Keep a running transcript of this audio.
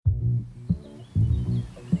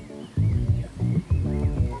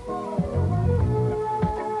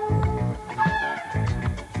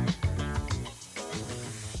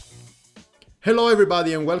Hello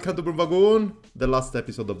everybody and welcome to Brumbagoon, the last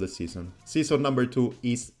episode of the season. Season number 2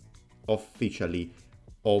 is officially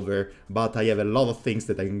over, but I have a lot of things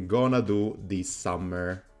that I'm gonna do this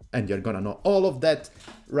summer and you're gonna know all of that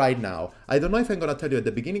right now. I don't know if I'm gonna tell you at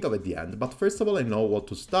the beginning or at the end, but first of all I know what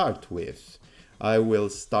to start with. I will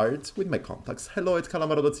start with my contacts. Hello at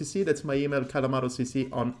calamaro.cc, that's my email, calamarocc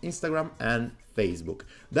on Instagram and Facebook.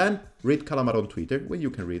 Then read Calamaro on Twitter, where you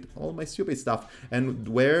can read all my stupid stuff and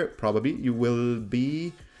where probably you will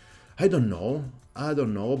be, I don't know,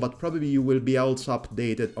 but probably you will be also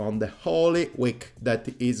updated on the Holy Week that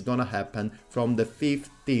is gonna happen from the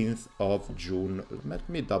 15th of June. Let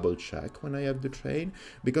me double check when I have the train,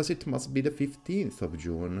 because it must be the 15th of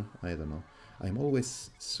June. I don't know. I'm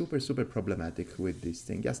always super problematic with this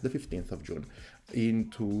thing. Yes, the 15th of June,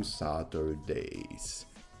 into Saturdays.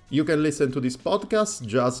 You can listen to this podcast,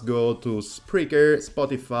 just go to Spreaker,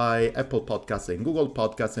 Spotify, Apple Podcasts and Google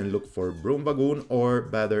Podcasts and look for Brumbagoon, or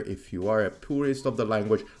better, if you are a purist of the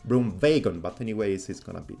language, Brumvagon. But anyways, it's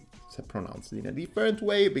gonna be pronounced in a different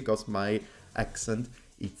way because my accent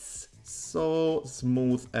is so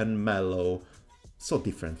smooth and mellow, so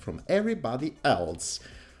different from everybody else.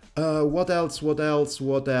 What else?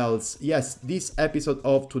 Yes, this episode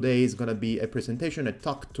of today is gonna be a presentation, a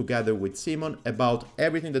talk together with Simon about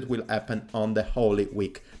everything that will happen on the Holy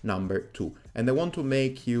Week number 2. And I want to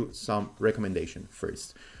make you some recommendation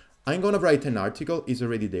first. I'm gonna write an article, it's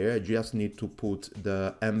already there. I just need to put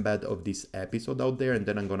the embed of this episode out there and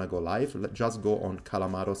then I'm gonna go live. Just go on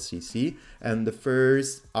Calamaro CC and the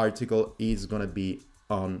first article is gonna be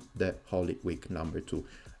on the Holy Week number 2.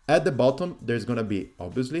 At the bottom, there's gonna be,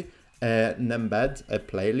 obviously, an embed, a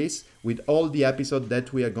playlist with all the episodes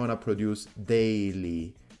that we are gonna produce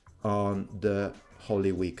daily on the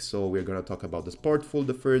Holy Week. So we're gonna talk about the Sportful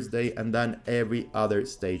the first day and then every other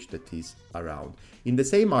stage that is around. In the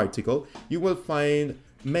same article, you will find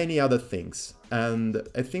many other things. And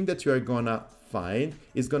I think that you are gonna find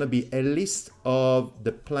is going to be a list of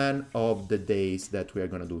the plan of the days that we are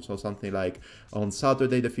going to do. So something like on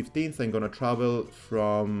Saturday the 15th, I'm going to travel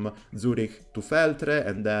from Zurich to Feltre,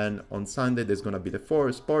 and then on Sunday there's going to be the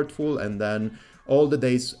Sportful, and then all the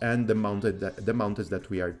days and the mountains that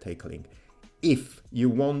we are tackling. If you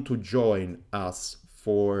want to join us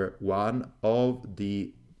for one of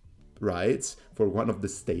the rides, for one of the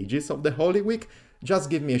stages of the Holy Week,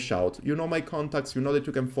 just give me a shout. You know my contacts, you know that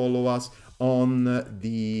you can follow us on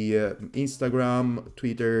the Instagram,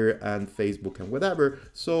 Twitter, and Facebook and whatever.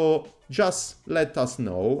 So just let us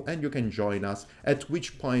know and you can join us at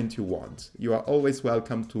which point you want. You are always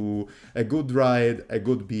welcome to a good ride, a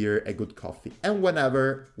good beer, a good coffee, and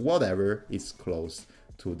whatever is close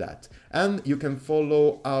to that. And you can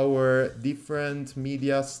follow our different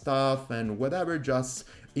media stuff and whatever. Just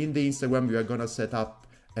in the Instagram, we are gonna set up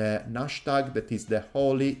an hashtag that is the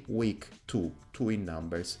Holy Week 2 in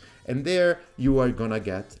numbers, and there you are gonna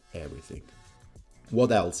get everything.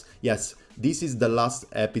 What else? Yes, this is the last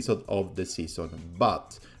episode of the season,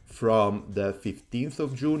 but from the 15th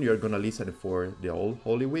of June you're gonna listen for the whole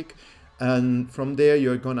Holy Week, and from there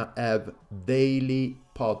you're gonna have daily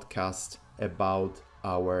podcast about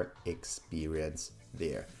our experience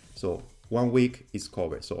there. So 1 week is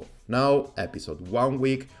covered. So now episode 1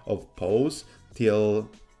 week of pause till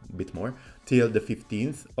a bit more till the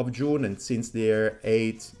 15th of June, and since there are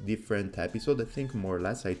 8 different episodes, I think more or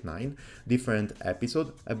less 9 different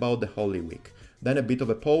episodes about the Holy Week. Then a bit of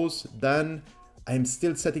a pause, then I'm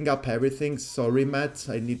still setting up everything. Sorry, Matt,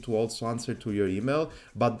 I need to also answer to your email.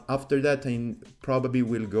 But after that, I probably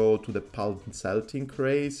will go to the Pan-Celtic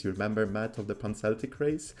race. You remember, Matt, of the Pan-Celtic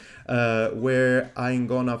race? Where I'm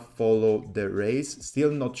gonna follow the race. Still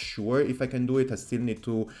not sure if I can do it. I still need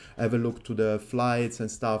to have a look to the flights and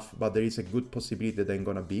stuff. But there is a good possibility that I'm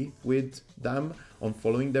gonna be with them on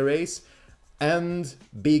following the race. And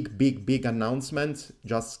big announcement.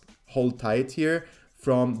 Just hold tight here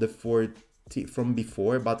from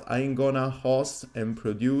before, but I'm gonna host and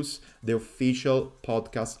produce the official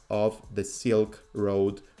podcast of the Silk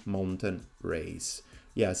Road Mountain Race.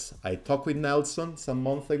 Yes, I talked with Nelson some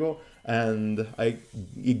months ago and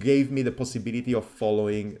he gave me the possibility of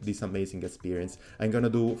following this amazing experience. I'm gonna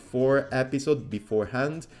do 4 episodes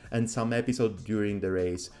beforehand and some episodes during the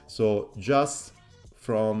race. So just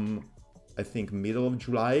from I think middle of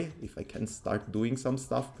July, if I can start doing some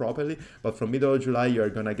stuff properly, but from middle of July you're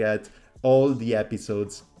gonna get all the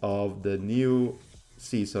episodes of the new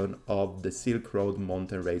season of the Silk Road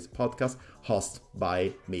Mountain Race podcast hosted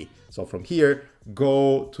by me. So from here,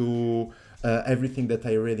 go to everything that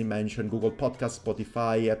I already mentioned: Google Podcasts,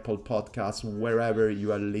 Spotify, Apple Podcasts, wherever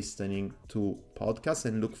you are listening to podcasts,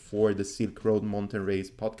 and look for the Silk Road Mountain Race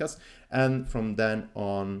podcast. And from then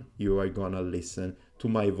on, you are gonna listen to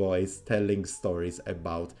my voice telling stories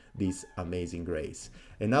about this amazing race.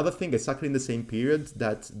 Another thing, exactly in the same period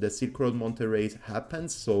that the Silk Road Mountain Race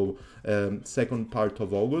happens, so second part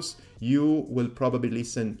of August, you will probably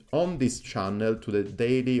listen on this channel to the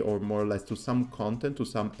daily, or more or less to some content, to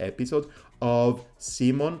some episode of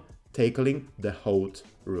Simon tackling the Haute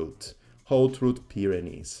Route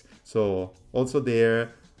Pyrenees. So also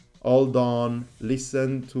there, hold on,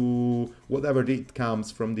 listen to whatever it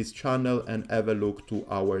comes from this channel, and have a look to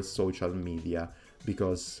our social media,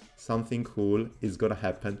 because something cool is gonna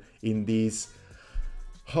happen in this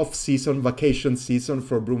off-season, vacation season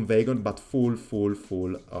for Broomwagon, but full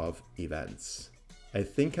of events. I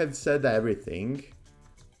think I've said everything.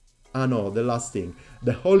 Ah no, the last thing.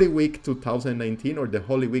 The Holy Week 2019, or the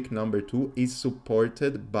Holy Week number 2, is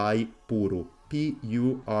supported by Puruch.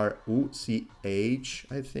 Puruch,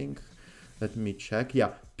 I think. Let me check.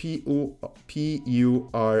 Yeah, Puruch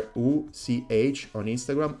on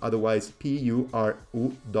Instagram, otherwise puru.ch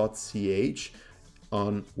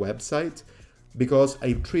on website, because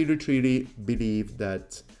I truly believe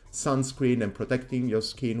that sunscreen and protecting your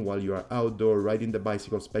skin while you are outdoor riding the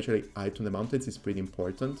bicycle, especially out on the mountains, is pretty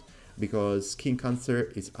important, because skin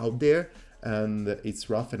cancer is out there and it's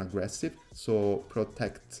rough and aggressive. So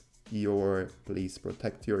please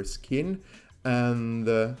protect your skin and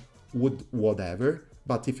whatever.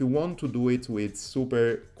 But if you want to do it with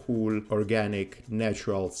super cool, organic,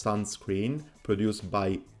 natural sunscreen produced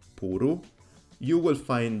by Puruch, you will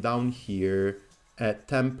find down here a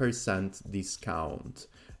 10% discount.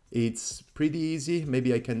 It's pretty easy.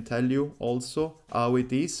 Maybe I can tell you also how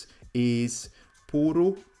it is Puruch,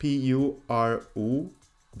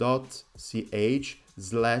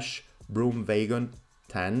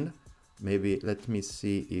 puru.ch/Broomwagon10. Maybe let me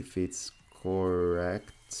see if it's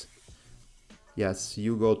correct. Yes,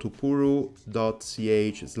 you go to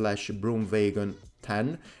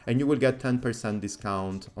puru.ch/Broomwagon10 and you will get 10%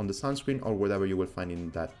 discount on the sunscreen or whatever you will find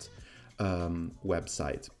in that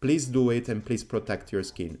website. Please do it, and please protect your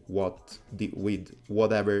skin with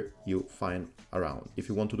whatever you find around. If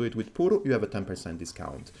you want to do it with Puruch, you have a 10%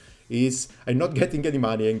 discount. I'm not getting any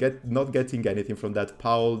money and not getting anything from that.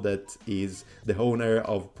 Paul, that is the owner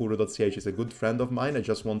of Puruch.ch, is a good friend of mine. I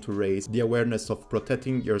just want to raise the awareness of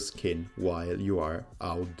protecting your skin while you are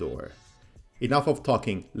outdoor. Enough of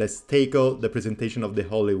talking. Let's tackle the presentation of the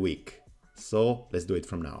Holy Week. So let's do it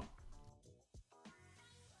from now.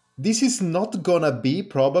 This is not gonna be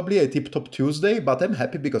probably a Tip Top Tuesday, but I'm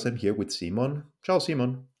happy because I'm here with Simon. Ciao,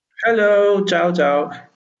 Simon. Hello, ciao, ciao.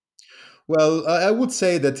 Well, I would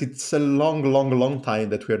say that it's a long time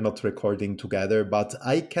that we're not recording together, but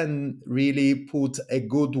I can really put a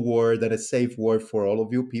good word and a safe word for all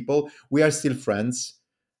of you people. We are still friends.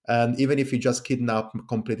 And even if he just kidnapped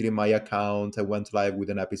completely my account, I went live with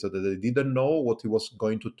an episode that I didn't know what he was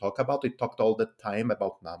going to talk about. He talked all the time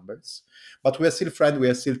about numbers. But we are still friends. We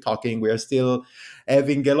are still talking. We are still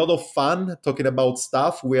having a lot of fun talking about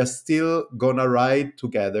stuff. We are still gonna ride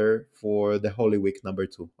together for the Holy Week number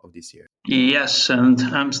 2 of this year. Yes, and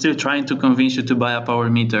I'm still trying to convince you to buy a power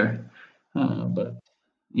meter, but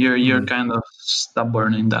you're kind of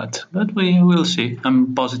stubborn in that. But we will see.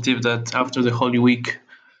 I'm positive that after the Holy Week,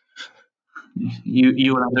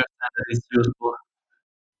 you will understand that it's useful.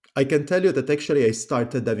 I can tell you that actually I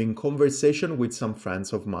started having conversation with some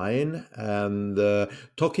friends of mine, and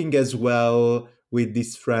talking as well with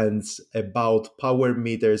these friends about power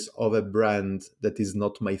meters of a brand that is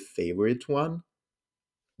not my favorite one.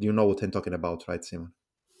 Do you know what I'm talking about, right, Simon?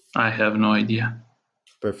 I have no idea.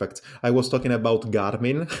 Perfect. I was talking about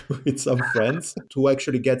Garmin with some friends to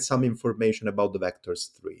actually get some information about the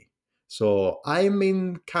Vectors 3. So I'm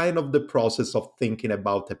in kind of the process of thinking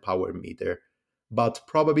about a power meter, but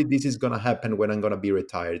probably this is going to happen when I'm going to be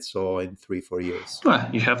retired. So in 3-4 years. Well,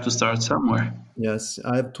 you have to start somewhere. Yes,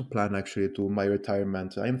 I have to plan actually to my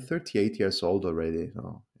retirement. I'm 38 years old already.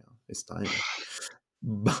 Oh, yeah, it's time.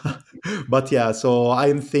 But, but yeah, so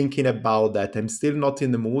I'm thinking about that. I'm still not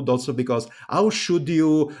in the mood, also because how should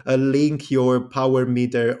you link your power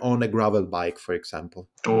meter on a gravel bike, for example?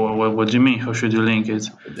 Or what do you mean? How should you link it?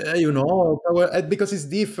 Because it's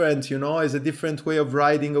different, it's a different way of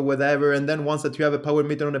riding or whatever. And then once that you have a power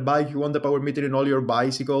meter on a bike, you want the power meter in all your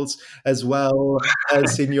bicycles as well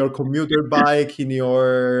as in your commuter bike, in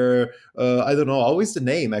your, I don't know, how is the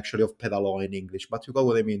name actually of pedalo in English, but you got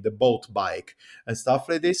what I mean, the boat bike and stuff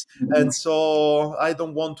like this. And so I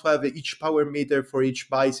don't want to have each power meter for each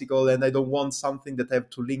bicycle, and I don't want something that I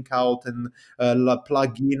have to link out and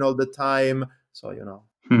plug in all the time. So,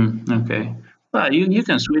 Okay. Well, you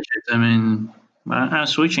can switch it. I mean, I'm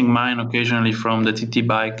switching mine occasionally from the TT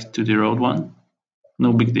bike to the road one.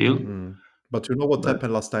 No big deal. But you know what But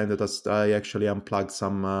happened last time that I actually unplugged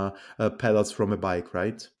some pedals from a bike,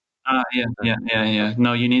 right? yeah.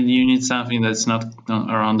 No, you need something that's not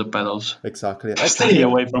around the pedals. Exactly. Stay Actually,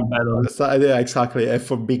 away from pedals. yeah, exactly.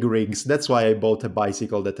 For big rings. That's why I bought a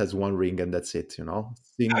bicycle that has one ring and that's it,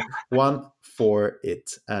 One for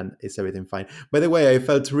it, and it's everything fine. By the way, I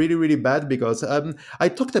felt really, really bad because I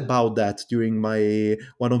talked about that during my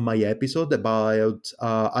one of my episodes about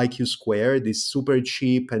IQ Square, this super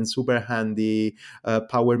cheap and super handy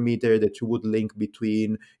power meter that you would link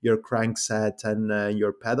between your crankset and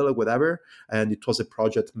your pedal or whatever. And it was a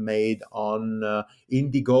project made on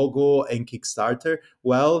Indiegogo and Kickstarter.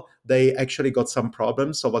 Well, they actually got some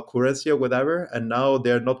problems of accuracy or whatever, and now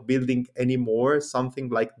they're not building anymore something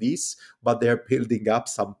like this, but they're building up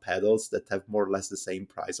some pedals that have more or less the same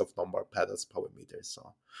price of normal pedals power meters.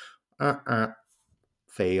 So,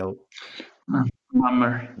 fail.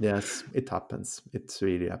 Bummer. Yes, it happens. It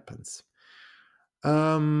really happens.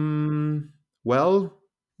 Well,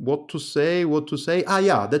 what to say? What to say?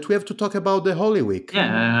 Yeah, that we have to talk about the Holy Week.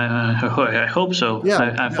 Yeah, I hope so. Yeah, I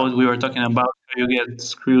yeah. thought we were talking about how you get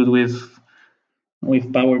screwed with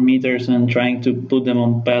power meters and trying to put them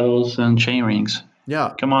on pedals and chain rings.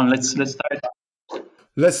 Yeah. Come on, let's start.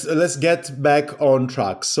 Let's get back on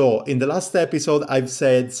track. So, in the last episode, I've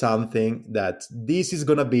said something that this is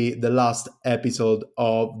gonna be the last episode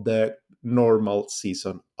of the normal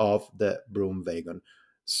season of the Broom Vegan.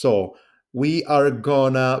 So, we are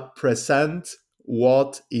gonna present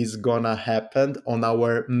what is gonna happen on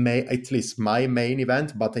our main, at least my main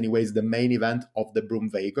event, but anyways, the main event of the Broom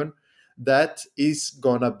Vegan. That is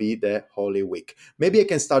gonna be the Holy Week. Maybe I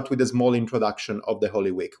can start with a small introduction of the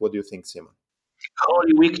Holy Week. What do you think, Simon?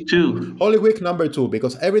 Holy Week 2. Holy Week number 2,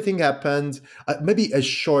 because everything happened. Maybe a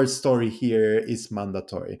short story here is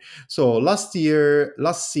mandatory. So last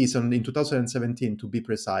season, in 2017, to be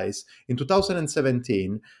precise, in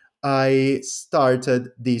 2017, I started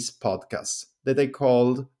this podcast that I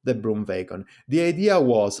called the Broom Vegan. The idea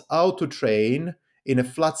was how to train in a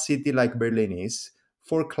flat city like Berlin is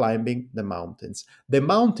for climbing the mountains. The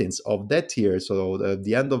mountains of that year, so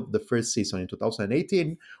the end of the first season in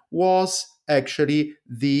 2018, was actually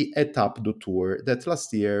the Étape du Tour that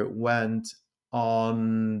last year went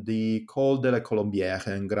on the Col de la Colombière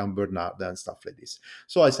and Grand Bernard and stuff like this.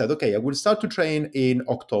 So I said, okay, I will start to train in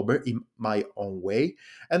October in my own way,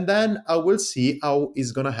 and then I will see how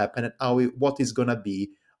it's gonna happen and what is gonna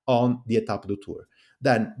be on the Étape du Tour.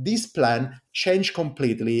 Then this plan changed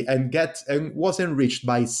completely and was enriched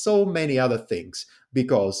by so many other things,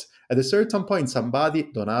 because at a certain point, somebody,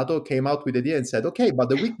 Donato, came out with the idea and said, okay, but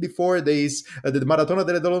the week before there is the Maratona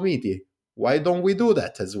delle Dolomiti. Why don't we do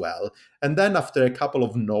that as well? And then after a couple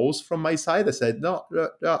of no's from my side, I said, no,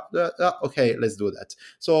 okay, let's do that.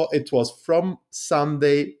 So it was from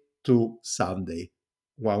Sunday to Sunday,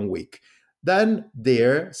 1 week. Then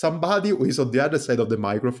somebody who is on the other side of the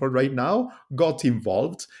microphone right now got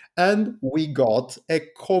involved, and we got a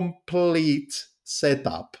complete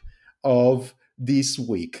setup of this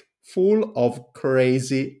week full of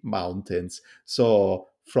crazy mountains. So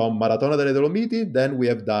from Maratona delle Dolomiti, then we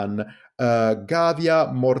have done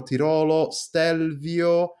Gavia, Mortirolo,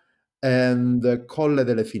 Stelvio, and Colle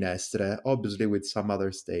delle Finestre, obviously with some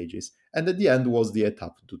other stages. And at the end was the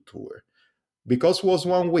Étape du Tour. Because it was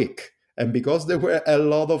 1 week, and because there were a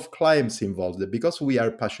lot of climbs involved, because we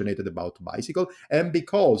are passionate about bicycle, and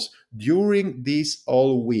because during this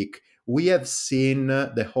whole week we have seen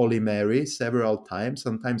the Holy Mary several times,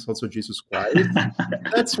 sometimes also Jesus Christ.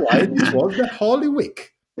 That's why this was the Holy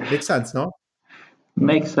Week. Makes sense, no?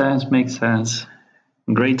 Makes sense.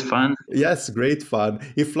 Great fun. Yes, great fun.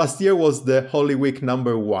 If last year was the Holy Week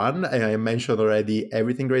number 1, and I mentioned already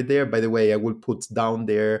everything right there. By the way, I will put down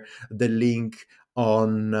there the link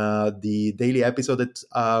on the daily episode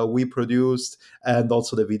that we produced, and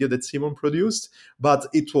also the video that Simon produced. But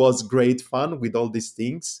it was great fun with all these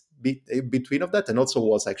things between of that, and also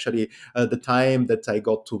was actually the time that I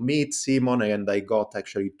got to meet Simon, and I got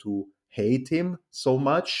actually to hate him so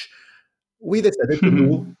much. We decided to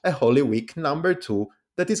do a Holy Week number 2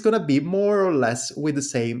 that is going to be more or less with the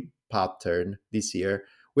same pattern this year.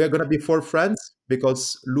 We are going to be four friends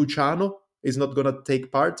because Luciano is not going to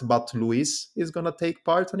take part, but Luis is going to take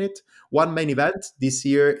part on it. One main event this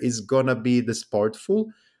year is going to be the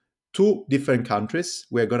Sportful. Two different countries.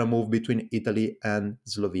 We're going to move between Italy and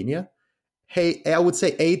Slovenia. Hey, I would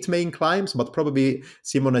say eight main climbs, but probably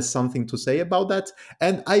Simon has something to say about that.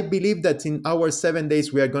 And I believe that in our 7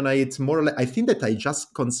 days, we are going to eat more or less. I think that I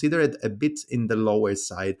just considered a bit in the lower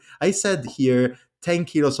side. I said here 10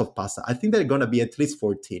 kilos of pasta. I think they're going to be at least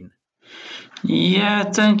 14. Yeah,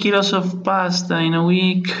 10 kilos of pasta in a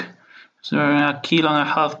week. So a kilo and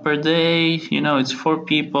a half per day. It's 4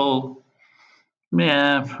 people.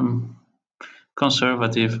 Yeah,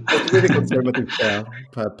 conservative. That's really conservative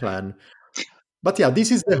plan. But yeah, this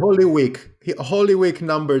is the Holy Week. Holy Week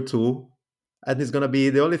number 2. And it's going to be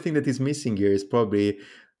the only thing that is missing here is probably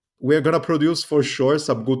we're going to produce for sure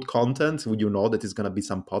some good content. That is going to be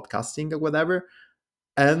some podcasting or whatever.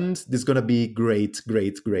 And there's going to be great,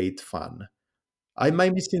 great, great fun. I might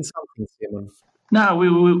be missing something, Simon. No, we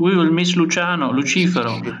will miss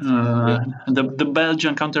Lucifero. Yeah. The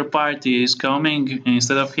Belgian counterparty is coming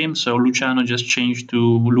instead of him, so Luciano just changed to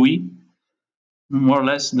Louis. More or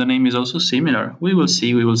less, the name is also similar. We will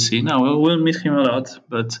see. No, we'll miss him a lot,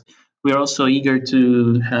 but we are also eager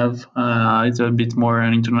to have a little bit more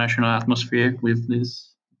an international atmosphere with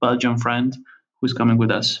this Belgian friend who's coming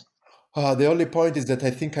with us. The only point is that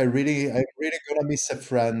I'm really gonna miss a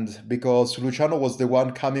friend because Luciano was the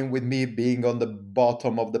one coming with me, being on the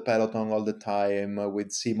bottom of the peloton all the time,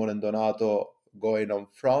 with Simon and Donato going on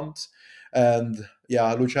front, and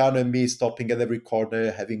yeah, Luciano and me stopping at every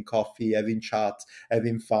corner, having coffee, having chat,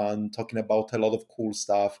 having fun, talking about a lot of cool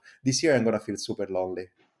stuff. This year, I'm gonna feel super lonely.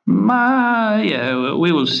 Yeah,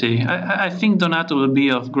 we will see. I think Donato will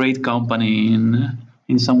be of great company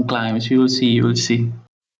in some climbs. You will see. You will see.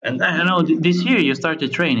 And I don't know. This year you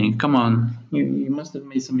started training. Come on, you must have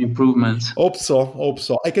made some improvements. Hope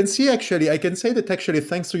so. I can say that actually,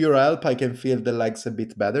 thanks to your help, I can feel the legs a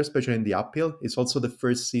bit better, especially in the uphill. It's also the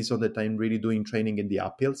first season that I'm really doing training in the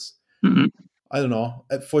uphills. Mm-mm. I don't know.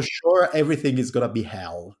 For sure, everything is gonna be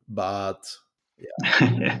hell, but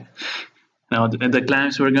Now the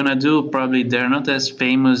climbs we're gonna do probably they're not as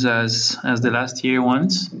famous as the last year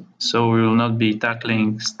ones, so we will not be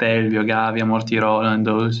tackling Stelvio, Gavia, Mortirola, and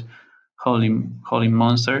those holy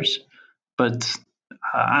monsters. But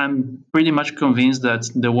I'm pretty much convinced that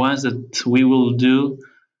the ones that we will do,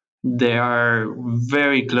 they are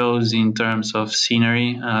very close in terms of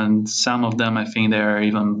scenery, and some of them I think they are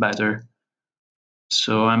even better.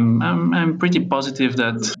 So I'm pretty positive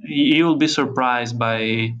that you'll be surprised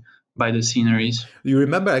by the sceneries. you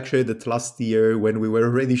remember actually that last year when we were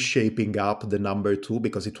already shaping up the number 2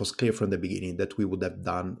 because it was clear from the beginning that we would have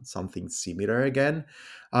done something similar again.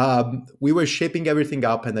 We were shaping everything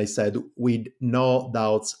up, and I said, with no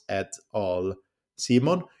doubts at all,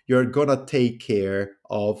 Simon, you're gonna take care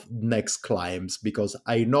of next climbs because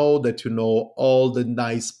I know that you know all the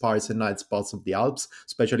nice parts and nice spots of the Alps,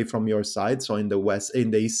 especially from your side, so in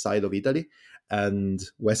the east side of Italy and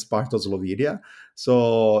west part of Slovenia.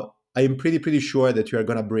 So I'm pretty sure that you are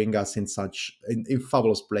gonna bring us in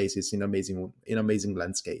fabulous places, in amazing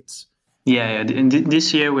landscapes. Yeah.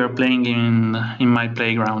 This year we are playing in my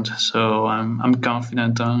playground, so I'm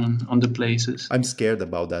confident on the places. I'm scared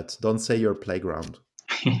about that. Don't say your playground.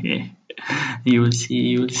 You will see.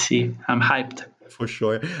 You will see. I'm hyped. For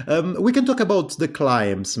sure. We can talk about the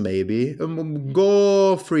climbs, maybe.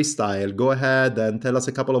 Go freestyle. Go ahead and tell us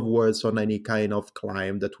a couple of words on any kind of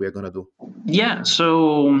climb that we are gonna do. Yeah.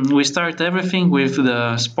 So we start everything with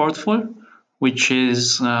the Sportful, which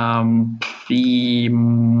is more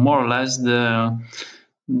or less the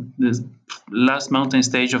last mountain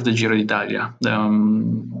stage of the Giro d'Italia.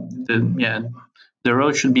 The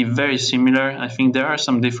road should be very similar. I think there are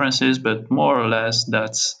some differences, but more or less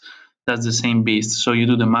that's the same beast. So you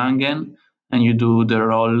do the Mangen and you do the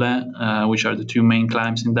Rolle, which are the two main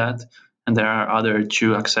climbs in that. And there are other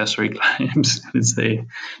two accessory climbs, let's say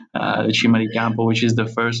Cima di Campo, which is the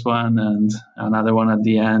first one, and another one at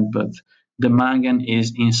the end. But the Mangen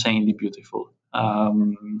is insanely beautiful.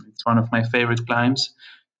 It's one of my favorite climbs.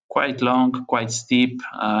 Quite long, quite steep,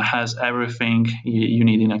 has everything you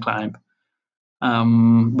need in a climb.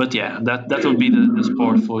 But yeah, that will be the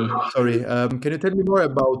Sportful. Sorry, can you tell me more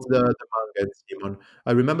about the manga, Simon?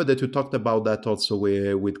 I remember that you talked about that also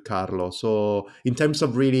with Carlo. So, in terms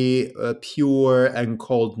of really pure and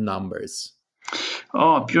cold numbers.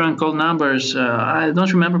 Oh, pure and cold numbers. I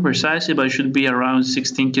don't remember precisely, but it should be around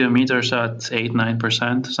 16 kilometers at 8,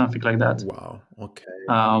 9%, something like that. Wow. Okay.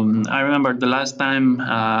 I remember the last time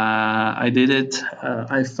I did it,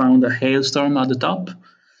 I found a hailstorm at the top,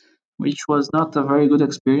 which was not a very good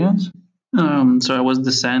experience. So I was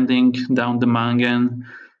descending down the Mangan,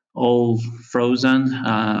 all frozen,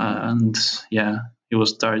 and yeah, it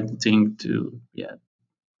was starting to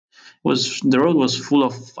was the road was full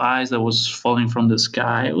of ice that was falling from the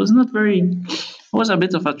sky. It was not very. It was a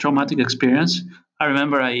bit of a traumatic experience. I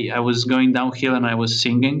remember I was going downhill and I was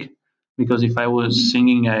singing because if I was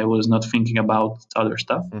singing, I was not thinking about other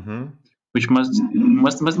stuff, Mm-hmm. which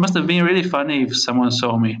must have been really funny if someone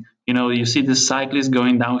saw me. You see the cyclist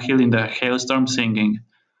going downhill in the hailstorm singing.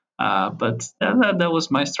 But that was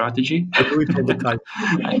my strategy. I do it all the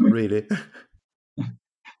time. Really.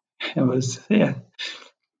 It was yeah.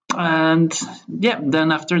 And yeah,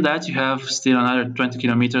 then after that you have still another 20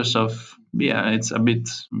 kilometers of it's a bit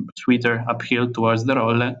sweeter uphill towards the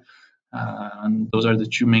Rolle, and those are the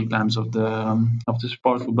two main climbs of the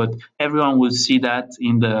sport. But everyone will see that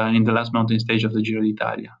in the last mountain stage of the Giro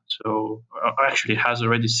d'Italia. So actually has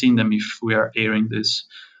already seen them if we are airing this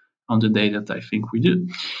on the day that I think we do.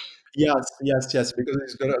 Yes, yes, yes, because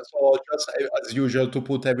it's gonna, so just as usual, to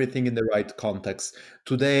put everything in the right context.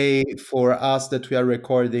 Today, for us that we are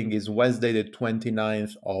recording, is Wednesday, the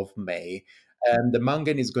 29th of May. And the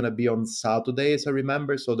Mangan is gonna be on Saturday, as I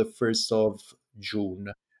remember, so the 1st of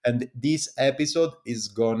June. And this episode is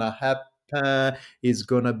gonna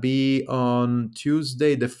be on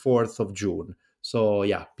Tuesday, the 4th of June. So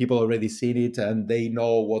yeah, people already seen it and they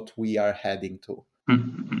know what we are heading to.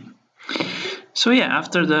 Mhm. So yeah,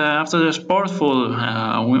 after the sportful,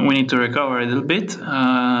 we need to recover a little bit.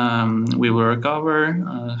 We will recover,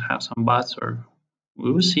 have some baths, or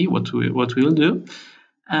we will see what we will do,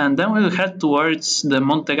 and then we will head towards the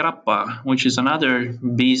Monte Grappa, which is another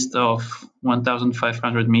beast of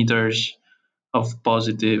 1,500 meters of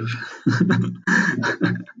positive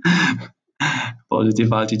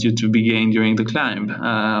positive altitude to be gained during the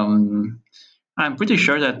climb. I'm pretty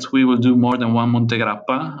sure that we will do more than one Monte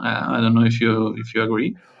Grappa. I don't know if you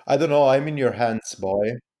agree. I don't know, I'm in your hands,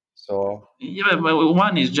 boy. So Yeah, but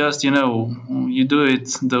one is just you do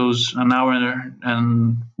it those an hour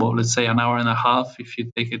and well, let's say an hour and a half if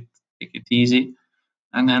you take it easy,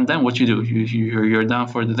 and then what you do you're done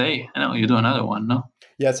for the day. You do another one, no?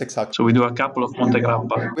 yes, exactly. So we do a couple of Monte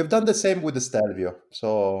Grappa. We've done the same with the Stelvio,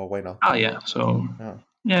 so why not? Oh yeah, so Yeah.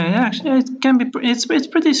 yeah, actually it can be. It's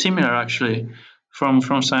pretty similar actually from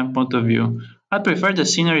some point of view. I prefer the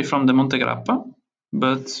scenery from the Monte Grappa,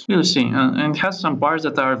 but we'll see. And it has some parts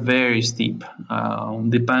that are very steep.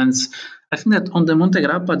 Depends. I think that on the Monte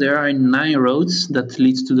Grappa there are 9 roads that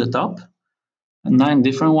lead to the top, 9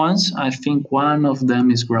 different ones. I think one of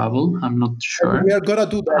them is gravel. I'm not sure. We are gonna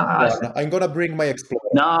do that Uh, one. I'm gonna bring my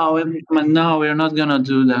Explorer. no, we're not gonna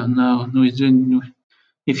do that. No, we do.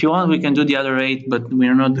 If you want, we can do the other 8, but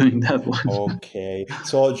we're not doing that one. Okay,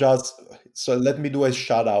 so let me do a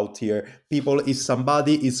shout out here. People, if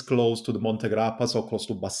somebody is close to the Monte Grappa, so close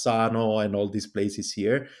to Bassano and all these places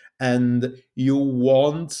here, and you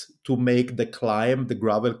want to make the climb, the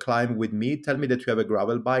gravel climb with me, tell me that you have a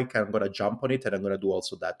gravel bike. I'm gonna jump on it and I'm gonna do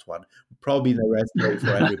also that one. Probably the rest day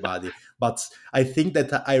for everybody. But I think that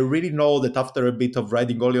I really know that after a bit of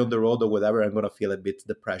riding only on the road or whatever, I'm gonna feel a bit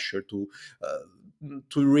the pressure to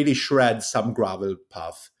really shred some gravel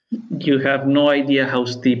path. You have no idea how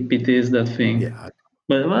steep it is, that thing. Yeah.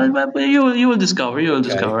 But you will discover. You will Okay.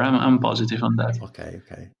 discover. I'm positive on that. Okay.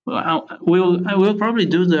 Okay. Well, I will probably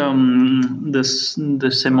do the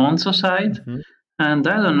Semonza side, Mhm. and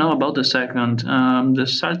I don't know about the second. The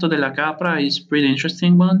Salto della Capra is pretty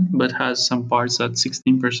interesting one, but has some parts at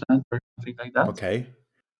 16% or something like that. Okay.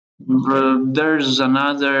 There's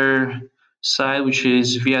another side which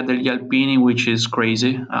is Via degli Alpini, which is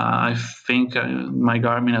crazy. I think my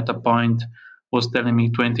Garmin at a point was telling me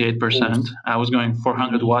 28%. Oops. I was going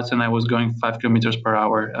 400 watts and I was going 5 kilometers per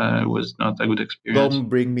hour. It was not a good experience. Don't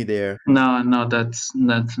bring me there. No, I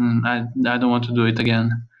don't want to do it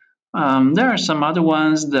again. There are some other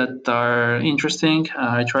ones that are interesting.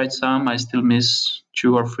 I tried some. I still miss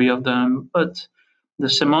 2 or 3 of them, but the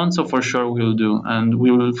Semonzo for sure we'll do, and we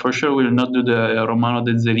will for sure will not do the Romano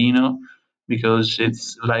de Zerino because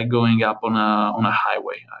it's like going up on a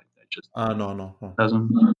highway. I just No, no, no. doesn't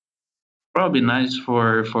probably nice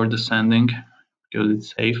for descending because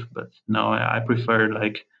it's safe, but no, I prefer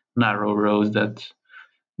like narrow roads that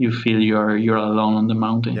you feel you're alone on the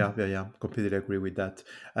mountain. Yeah, yeah, yeah. Completely agree with that.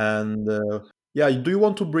 And Yeah, do you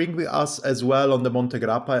want to bring with us as well on the Monte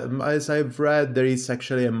Grappa? As I've read, there is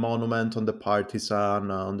actually a monument on the partisan,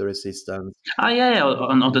 on the resistance. Yeah, yeah,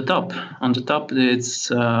 on the top. On the top, it's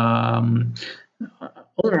all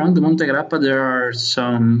around the Monte Grappa. There are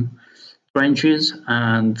some trenches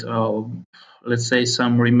and let's say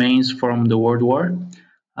some remains from the World War,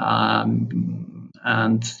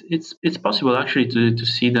 and it's possible actually to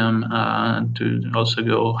see them and to also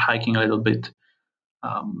go hiking a little bit.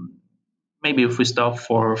 Um, Maybe if we stop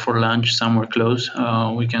for lunch somewhere close,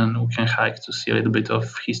 we can hike to see a little bit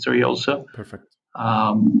of history also. Perfect.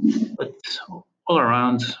 But all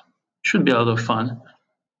around should be a lot of fun.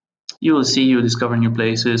 You will see, you discover new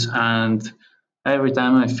places, and every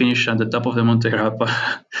time I finish at the top of the Monte Grappa,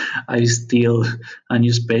 I steal a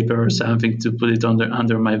newspaper or something to put it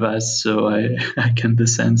under my vest so I can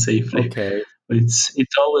descend safely. Okay, But it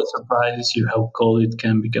always surprises you how cold it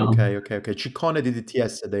can become. okay. Ciccone did it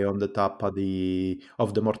yesterday on the top of the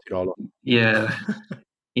Mortirolo. Yeah,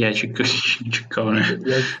 yeah, Ciccone.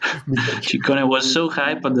 Yes, Mr. Ciccone was so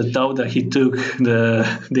hype at the top that he took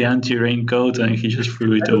the anti-rain coat and he just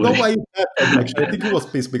threw I it don't know away. why it happened, actually. I think he was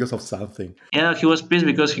pissed because of something. Yeah, he was pissed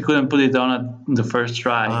because he couldn't put it on at the first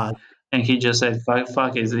try, Ah, and he just said,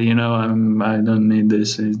 fuck it, I don't need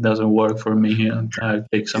this. It doesn't work for me. And I'll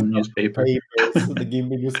take it's some got newspaper." papers. They give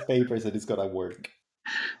me newspapers and it's gonna work.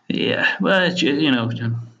 Yeah, but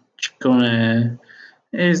Ciccone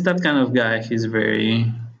is that kind of guy. He's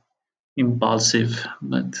very impulsive,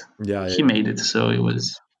 but Yeah, yeah. he made it, so it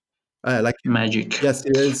was Like magic. yes,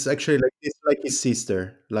 it's actually like it's like his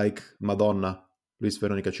sister, like Madonna, Luis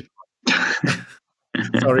Veronica Ciccone.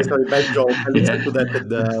 Sorry, bad joke. I listened Yeah. to that at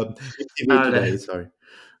the MTV today. Ale. Sorry.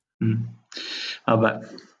 Mm.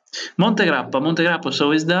 Vabbè. Monte Grappa,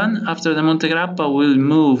 so it's done. After the Monte Grappa,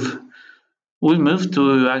 we'll move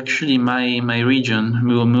to actually my region.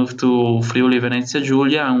 We will move to Friuli Venezia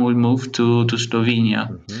Giulia and we'll move to Slovenia.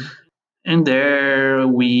 Hmm. And there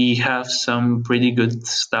we have some pretty good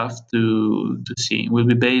stuff to see. We'll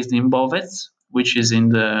be based in Bovec, which is in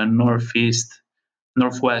the northwest,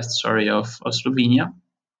 sorry, of Slovenia.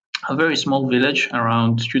 A very small village,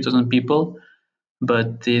 around 2,000 people,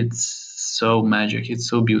 but it's so magic. It's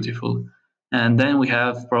so beautiful. And then we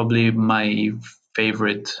have probably my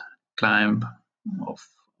favorite climb of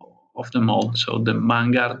of them all. So the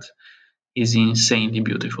Mangard is insanely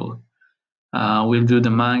beautiful. We'll do the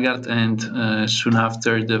Mangard and soon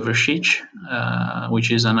after the Vršić,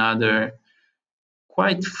 which is another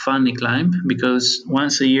quite funny climb because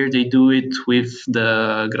once a year they do it with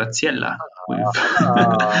the Graziella. With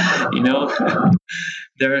Ah, you know,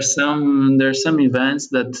 there are some events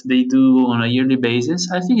that they do on a yearly basis.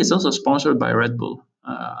 I think it's also sponsored by Red Bull,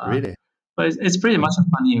 really? but it's pretty much a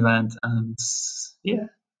funny event, and yeah,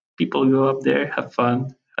 people go up there, have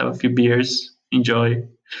fun, have a few beers, enjoy.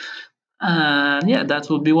 And yeah, that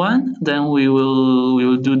will be one. Then we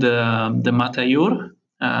will do the Mataiur,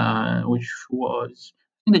 which was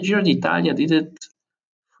in the Giro d'Italia. Did it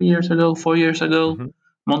 3 years ago, 4 years ago. Hmm.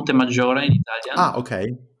 Monte Maggiore in Italian. Ah,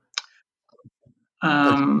 okay.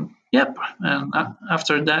 That's Yep. And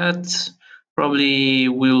after that, probably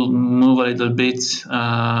we'll move a little bit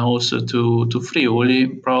also to Friuli.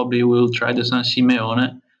 Probably we'll try the San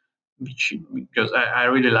Simeone, because I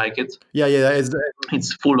really like it. yeah.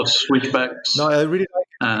 It's full of No, switchbacks, I really like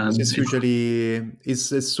it because and it's usually it's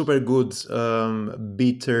super good,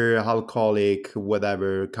 bitter, alcoholic,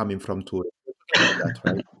 whatever coming from tourists. We're talking about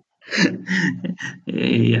that, right?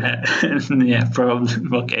 yeah, yeah,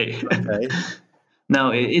 probably okay. Okay.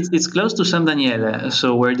 No, it's close to San Daniele,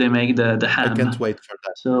 so where they make the I can't ham. wait for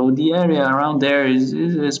that. So the area around there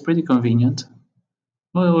is pretty convenient.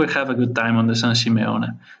 We'll have a good time on the San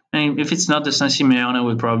Simeone. And if it's not the San Simeone,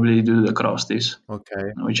 we'll probably do the Crostis,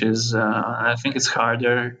 Okay. which is I think it's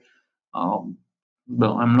harder. Um,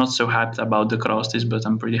 well, I'm not so hyped about the Crostis, but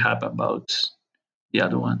I'm pretty happy about the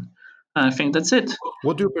other one. I think that's it.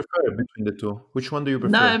 What do you prefer between the two? Which one do you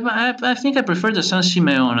No, prefer? I think I prefer the San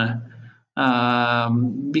Simeone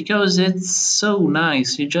because it's so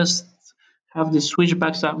nice. You just have the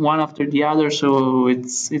switchbacks one after the other, so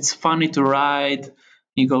it's funny to ride.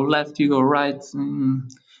 You go left, you go right.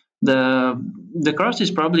 The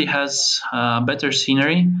Crosses probably has better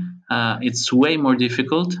scenery. It's way more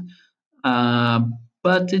difficult, uh,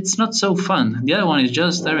 but it's not so fun. The other one is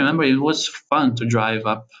just I remember it was fun to drive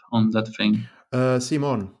up on that thing.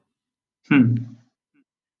 Simon, Hmm.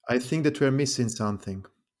 I think that we're missing something.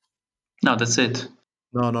 No, that's it.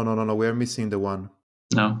 No. We are missing the one.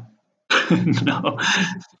 No. No.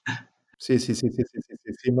 Sì,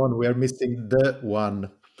 Simon, we are missing the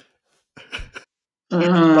one.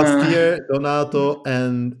 Last Uh, year, Donato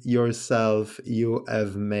and yourself, you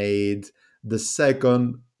have made the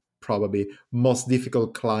second, probably most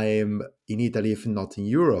difficult climb in Italy, if not in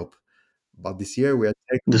Europe. But this year we are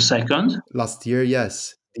the second last year,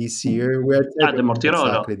 yes. This year we are at the Mortirolo.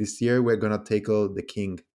 exactly. This year we're gonna tackle the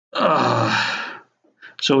king. Uh,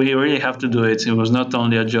 so we really have to do it. It was not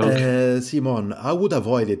only a joke. Simon, I would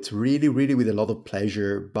avoid it really, really with a lot of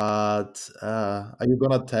pleasure. But are you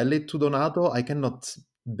gonna tell it to Donato? I cannot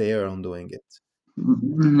bear on doing it.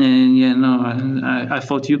 Yeah, no, I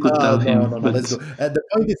thought you could tell No, him, no, no. but Let's go. The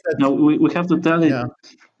point is that no, we have to tell it. yeah.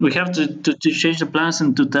 We have to change the plans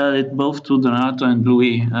and to tell it both to Donato and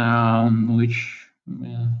Louis, which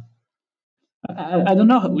I don't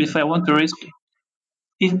know if I want to risk.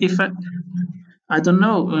 If I don't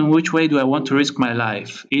know in which way do I want to risk my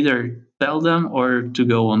life, either tell them or to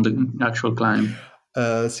go on the actual climb.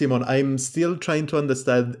 Simon, I'm still trying to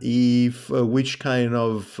understand if which kind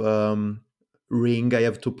of ring I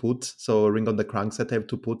have to put. So ring on the crankset I have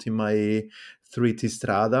to put in my 3T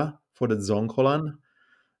Strada for the Zoncolan.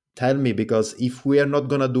 Tell me, because if we are not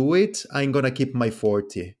gonna do it, I'm gonna keep my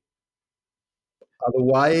 40.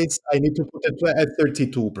 Otherwise, I need to put it at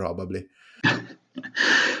 32 probably.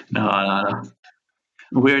 No, no, no.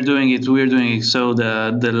 We're doing it. We're doing it. So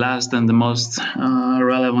the last and the most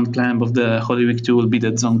relevant climb of the Holy Week 2 will be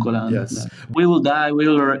the Zoncolan. Yes. We will die. We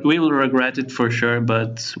will regret it for sure,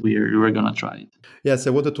 but we're gonna try it. Yes,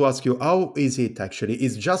 I wanted to ask you, how is it actually?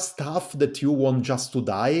 Is just tough that you want just to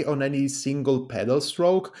die on any single pedal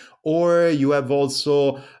stroke, or you have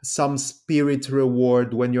also some spirit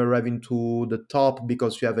reward when you're arriving to the top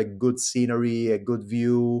because you have a good scenery, a good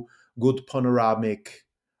view, good panoramic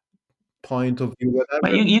point of view, But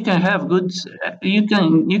whatever? you can have good. You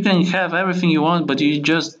can have everything you want, but you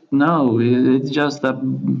just know it's just a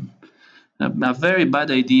very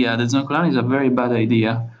bad idea. The Zoncolan is a very bad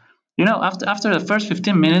idea. You know, after the first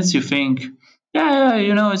 15 minutes, you think, yeah,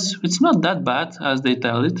 you know, it's not that bad as they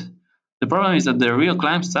tell it. The problem is that the real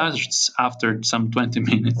climb starts after some 20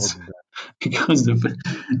 minutes Okay. because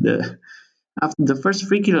the after the first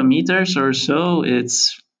 3 kilometers or so,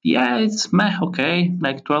 it's meh, okay,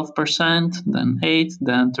 like 12%, then 8,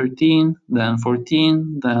 then 13, then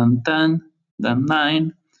 14, then 10, then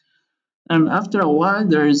 9, and after a while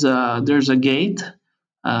there's a gate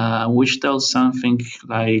which tells something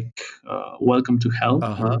like "Welcome to Hell."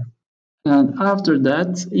 Uh-huh. And after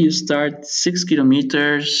that, you start 6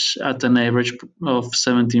 kilometers at an average of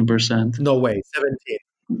 17%. No way,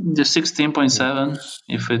 17. The 16.7, Oops.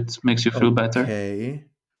 if it makes you feel better. Okay.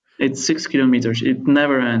 It's 6 kilometers. It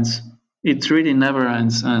never ends. It really never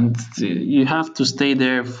ends, and you have to stay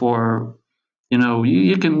there for.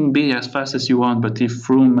 You can be as fast as you want, but if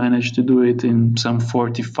Froome managed to do it in some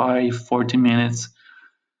 45, 40 minutes,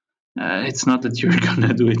 it's not that you're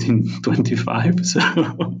gonna do it in 25. So,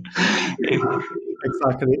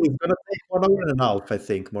 Exactly. It's gonna take 1 hour and a half, I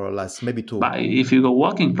think, more or less, maybe two. if you go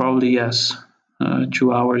walking, probably yes,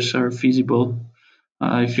 2 hours are feasible.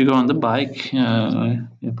 If you go on the bike, yeah,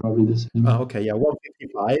 probably the same. Okay, yeah,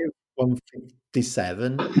 155,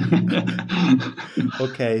 157.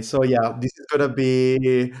 Okay, so yeah, this is gonna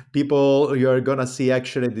be people. You're gonna see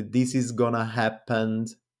actually that this is gonna happen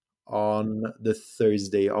on the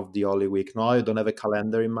Thursday of the Holy Week. No, I don't have a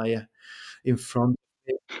calendar in front of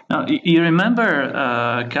me. Now, you remember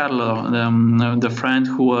Carlo, the friend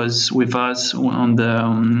who was with us on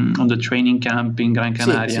the training camp in Gran Sì, sì,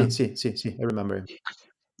 Canaria? sì, sì, sì, I remember him.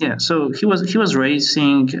 Yeah, so he was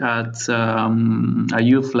racing at a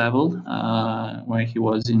youth level when he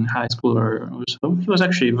was in high school or so. He was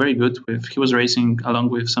actually very good with. He was racing along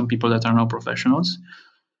with some people that are now professionals.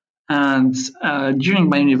 And during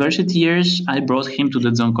my university years, I brought him to the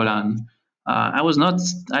Zoncolan. I was not.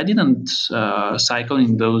 I didn't cycle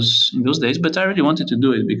in those days, but I really wanted to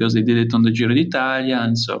do it because they did it on the Giro d'Italia,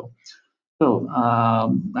 and so. So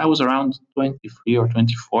I was around 23 or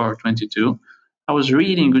 24 or 22. I was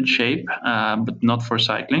really in good shape, but not for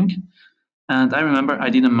cycling. And I remember I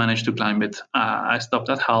didn't manage to climb it. I stopped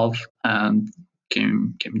at half and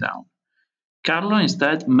came down. Carlo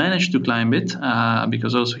instead managed to climb it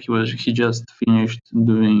because also he just finished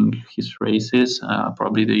doing his races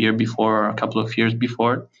probably the year before or a couple of years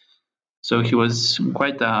before. So he was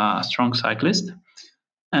quite a strong cyclist.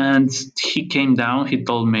 And he came down. He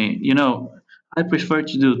told me, I prefer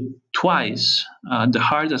to do twice the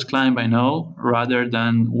hardest climb I know rather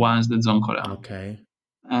than once the Zoncolan. Okay.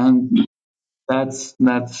 And that's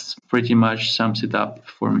pretty much sums it up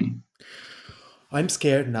for me. I'm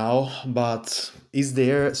scared now, but is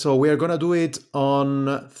there? So we are gonna do it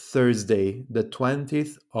on Thursday, the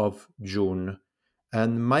 20th of June.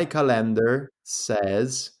 And my calendar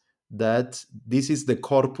says that this is the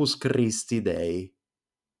Corpus Christi Day.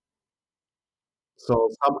 So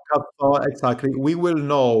exactly. We will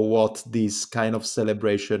know what this kind of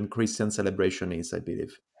celebration, Christian celebration is, I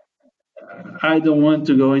believe. I don't want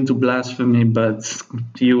to go into blasphemy, but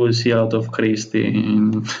you will see a lot of Christi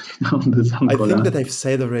on the I think that Zoncolan. I've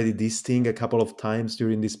said already this thing a couple of times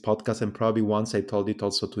during this podcast, and probably once I told it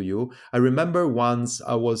also to you. I remember once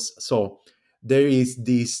there is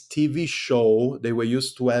this TV show, they were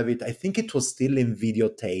used to have it, I think it was still in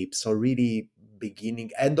videotape, so really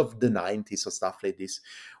beginning, end of the 90s or stuff like this,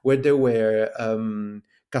 where there were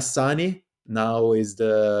Cassani, now is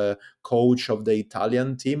the coach of the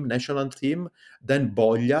Italian team, national team, then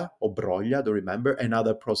Boglia or Broglia, don't remember,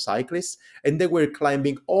 another pro cyclist, and they were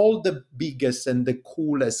climbing all the biggest and the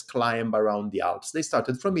coolest climb around the Alps. They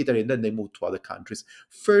started from Italy and then they moved to other countries.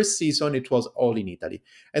 First season, it was all in Italy.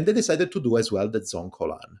 And they decided to do as well the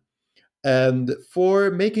Zoncolan. And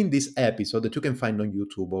for making this episode that you can find on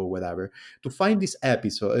YouTube or whatever, to find this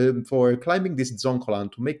episode, for climbing this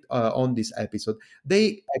Zoncolan, to make on this episode,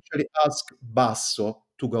 they actually asked Basso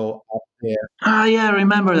to go up there. Ah, yeah, I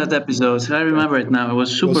remember that episode. I remember it now. It was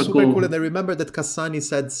It was super super cool, cool. and I remember that Cassani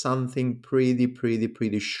said something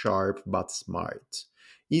pretty sharp but smart.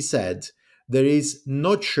 He said, "There is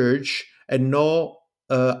no church and no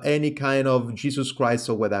any kind of Jesus Christ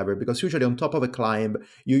or whatever, because usually on top of a climb,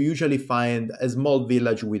 you usually find a small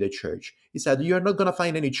village with a church." He said, "You are not gonna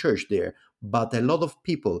find any church there, but a lot of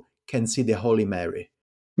people can see the Holy Mary."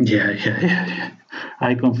 Yeah.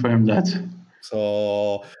 I confirm that.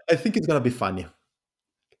 So I think it's gonna be funny.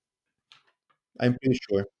 I'm pretty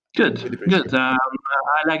sure. Good, Pretty good. sure.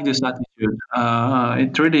 I like this attitude.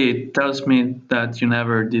 It really tells me that you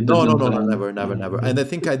never did the No, Zoncolan. never. And I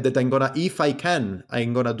think that I'm gonna, if I can,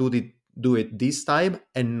 I'm gonna do it this time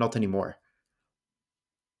and not anymore.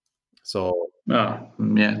 So Oh,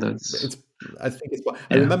 yeah, that's it's, I think it's.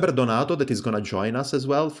 I yeah, remember Donato that is gonna join us as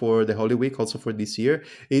well for the Holy Week, also for this year.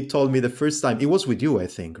 He told me the first time it was with you, I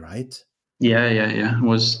think, right? yeah. It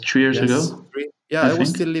was 3 years Yes, ago, three. Yeah, I I was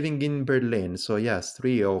think. still living in Berlin, so yes,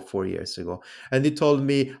 3 or 4 years ago. And he told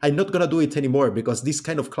me I'm not gonna do it anymore because this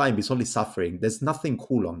kind of climb is only suffering. There's nothing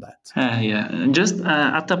cool on that. Yeah, just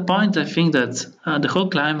at that point, I think that the whole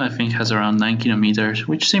climb, I think, has around 9 kilometers,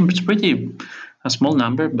 which seems pretty a small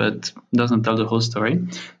number, but doesn't tell the whole story.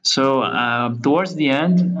 So towards the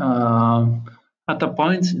end, at the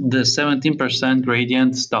point, the 17%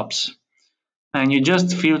 gradient stops, and you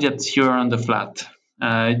just feel that you're on the flat.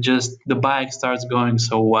 Just the bike starts going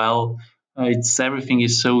so well. It's everything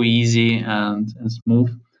is so easy and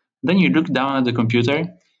smooth. Then you look down at the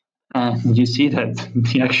computer and you see that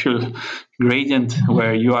the actual gradient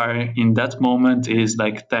where you are in that moment is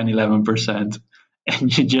like 10-11%,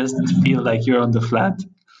 and you just feel like you're on the flat.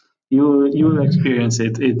 You will experience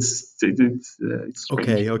it. It's strange.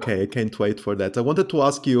 Okay, I can't wait for that. I wanted to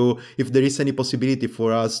ask you if there is any possibility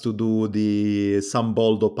for us to do the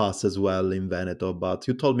Samboldo pass as well in Veneto, but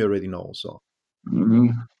you told me already no, so.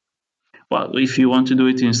 Mhm. Well, if you want to do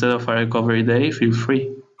it instead of a recovery day, feel free.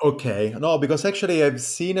 Okay, no, because actually I've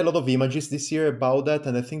seen a lot of images this year about that,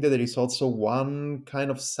 and I think that there is also one kind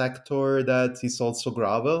of sector that is also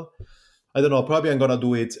gravel. I don't know, probably I'm gonna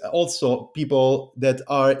do it. Also, people that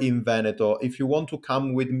are in Veneto, if you want to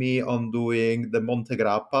come with me on doing the Monte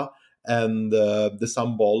Grappa and the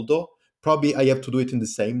San Boldo, probably I have to do it in the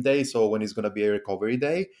same day, so when it's gonna be a recovery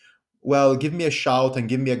day, well, give me a shout and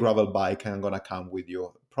give me a gravel bike, and I'm gonna come with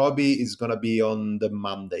you. Probably it's gonna be on the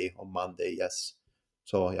Monday, yes.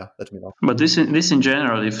 So yeah, let me know. But this in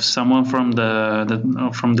general, if someone from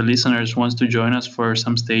from the listeners wants to join us for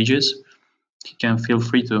some stages, he can feel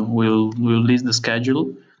free to. We'll list the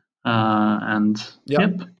schedule, and Yeah.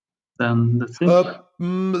 yep, then that's it.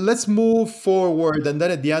 Let's move forward, and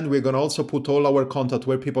then at the end, we're gonna also put all our contact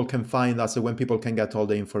where people can find us and when people can get all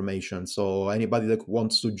the information. So anybody that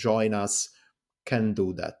wants to join us can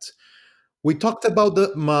do that. We talked about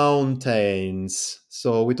the mountains.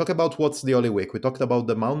 So we talked about what's the Holy Week. We talked about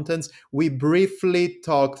the mountains. We briefly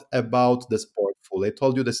talked about the Sportful. I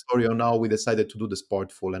told you the story on how we decided to do the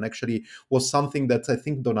Sportful, and actually was something that I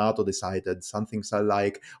think Donato decided. Some things are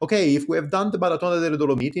like, okay, if we have done the Maratona delle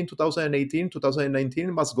Dolomiti in 2018,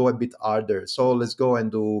 2019, must go a bit harder. So let's go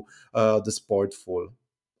and do the Sportful.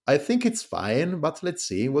 I think it's fine, but let's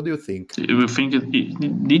see. What do you think? We think.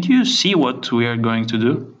 Did you see what we are going to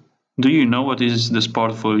do? Do you know what is the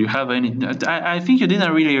Sportful? You have any? I think you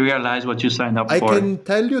didn't really realize what you signed up I for. can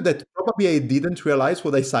tell you that probably I didn't realize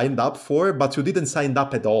what I signed up for, but you didn't sign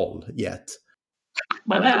up at all yet.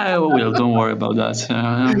 But I will. Don't worry about that.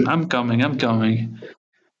 I'm coming. I'm coming.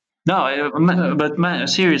 No,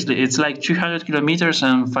 seriously, it's like 300 kilometers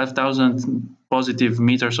and 5,000 positive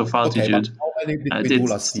meters of Okay, but altitude. how many did we do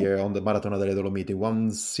last It's year on the Maratona delle Dolomiti?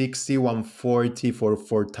 160, 140 for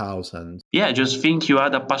 4,000. Yeah, just think you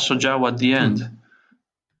add a Passo Giavo at the Hmm. end.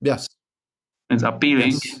 Yes, It's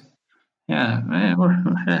appealing. yes.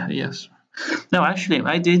 Yeah, yes. No, actually,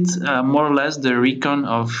 I did more or less the recon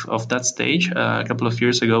of that stage a couple of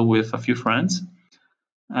years ago with a few friends,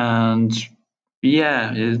 and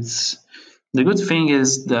yeah, it's the good thing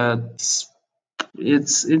is that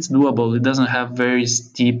it's doable. It doesn't have very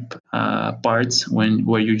steep parts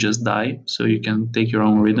where you just die, so you can take your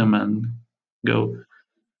own Hmm. rhythm and go.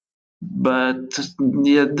 But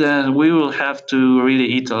yeah, we will have to really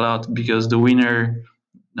eat a lot because the winner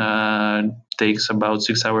uh, takes about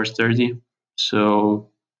 6 hours 30. So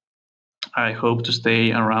I hope to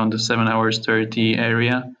stay around the 7 hours 30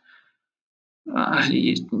 area.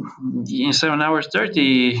 In 7 hours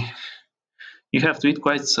 30, you have to eat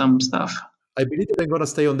quite some stuff. I believe that I'm gonna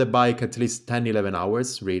stay on the bike at least 10, 11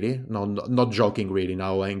 hours, really. No, not joking, really.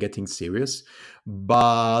 Now I'm getting serious.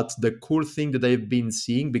 But the cool thing that I've been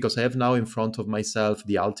seeing, because I have now in front of myself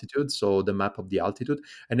the altitude, so the map of the altitude,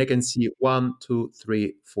 and I can see 1, 2,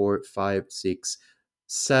 3, 4, 5, 6,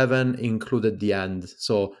 7 included the end.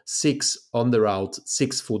 So 6 on the route,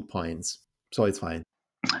 6 food points. So it's fine.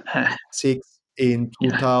 6 in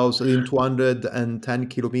Yeah. 2000 in 210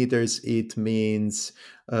 kilometers, it means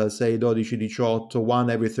say 12 18 1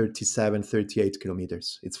 every 37 38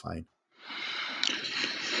 kilometers. It's fine.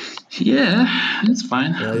 Yeah, it's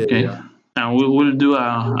fine. Yeah, yeah, Okay. yeah. And we'll do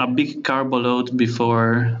a big carbo load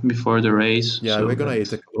before the race, Yeah, so we're gonna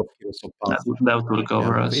eat a couple of kilos of pasta. that will Yeah,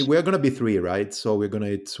 cover us. we're gonna be three, right? So we're gonna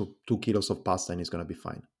eat 2 kilos of pasta and it's gonna be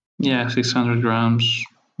fine. Yeah, 600 grams.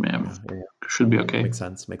 Yeah, Yeah, yeah, yeah. should be okay. Makes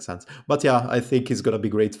sense, makes sense. But yeah, I think it's gonna be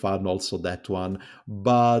great fun also, that one.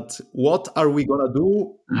 But what are we gonna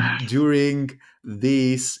do during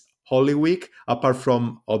this Holy Week, apart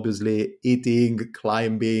from obviously eating,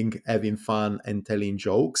 climbing, having fun, and telling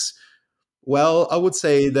jokes? Well, I would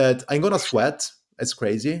say that I'm gonna sweat. It's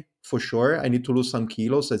crazy for sure. I need to lose some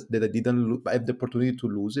kilos that I didn't have the opportunity to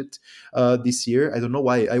lose it this year. I don't know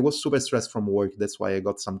why. I was super stressed from work. That's why I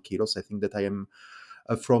got some kilos. I think that I am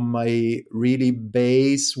from my really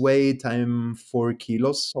base weight, I'm 4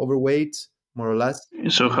 kilos overweight, more or less.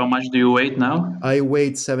 So how much do you weigh now? I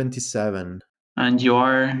weighed 77. And you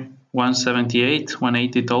are 178,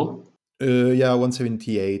 180 tall? Yeah,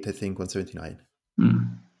 178, I think, 179. Hmm.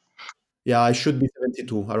 Yeah, I should be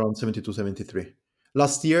 72, around 72, 73.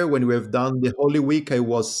 Last year, when we have done the Holy Week, I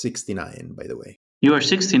was 69, by the way. You are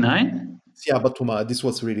 69? Yeah, but this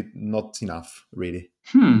was really not enough, really.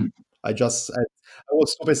 Hmm. I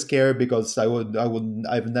was super scared because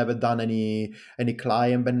I've never done any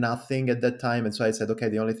climb and nothing at that time, and so I said, okay,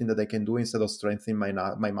 the only thing that I can do instead of strengthening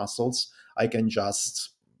my muscles, I can just,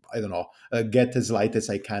 I don't know, get as light as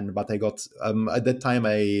I can. But I got at that time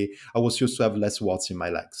I was used to have less watts in my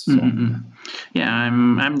legs, so Mm-mm. Yeah,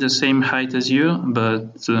 I'm the same height as you,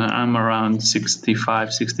 but I'm around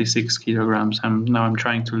 65, 66 kilograms. I'm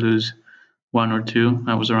trying to lose 1 or 2.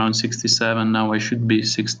 I was around 67. Now I should be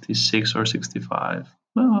 66 or 65.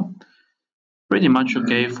 Well, pretty much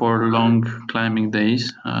okay for long climbing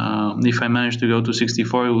days. If I manage to go to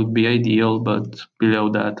 64, it would be ideal, but below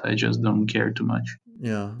that, I just don't care too much.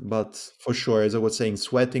 yeah. But for sure, as I was saying,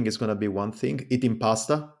 sweating is gonna be one thing. Eating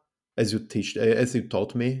pasta, as you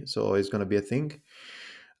taught me, so it's gonna be a thing.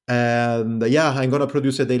 And yeah, I'm gonna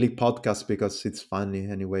produce a daily podcast because it's funny,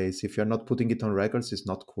 anyways. If you're not putting it on records, it's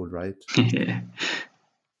not cool, right? Yeah.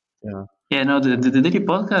 Yeah, no, the daily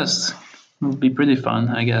podcast will be pretty fun,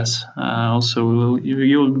 I guess. Also,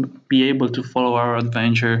 you'll be able to follow our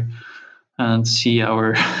adventure and see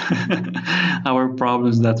our our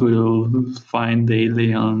problems that we'll find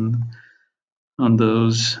daily on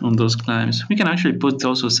those climbs. We can actually put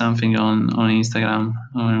also something on Instagram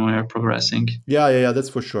when we are progressing. Yeah, yeah, yeah. That's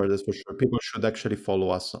for sure. That's for sure. People should actually follow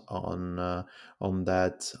us on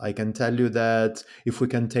that. I can tell you that if we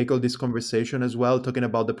can tackle this conversation as well, talking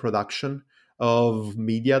about the production of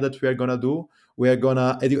media that we are gonna do, we are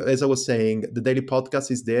gonna, as I was saying, the daily podcast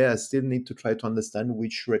is there. I still need to try to understand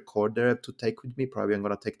which recorder I have to take with me. Probably I'm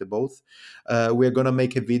gonna take the both. We're gonna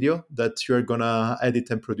make a video that you're gonna edit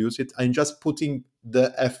and produce it. I'm just putting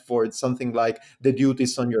the effort, something like the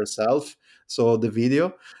duties on yourself. So the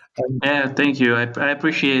video. Yeah, thank you. I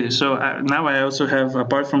appreciate it. So now I also have,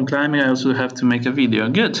 apart from climbing, I also have to make a video.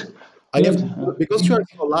 Good. I have to, because you are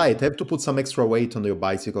so light, I have to put some extra weight on your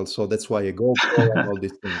bicycle, so that's why I go pro and all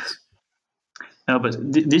these things. No, but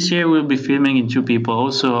this year we'll be filming in two people.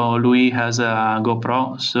 Also, Louis has a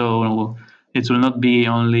GoPro, so It will not be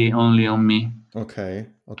only on me. Okay,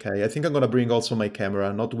 okay. I think I'm gonna bring also my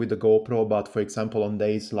camera, not with the GoPro, but for example, on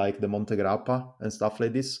days like the Monte Grappa and stuff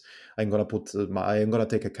like this, I'm gonna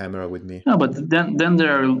take a camera with me. No, but then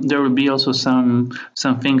there will be also some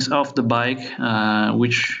things off the bike,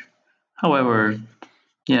 which, however,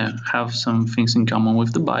 yeah, have some things in common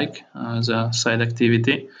with the bike as a side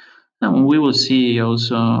activity. And we will see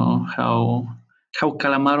also how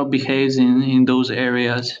Calamaro behaves in those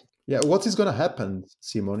areas. Yeah, what is gonna happen,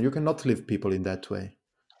 Simon? You cannot leave people in that way.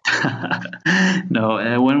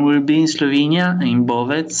 No, when we'll be in Slovenia, in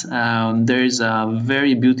Bovec, there is a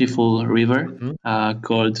very beautiful river Mhm.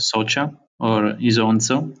 called Socha or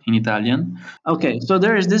Isonzo in Italian. Okay, so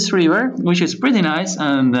there is this river which is pretty nice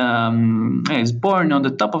and it's born on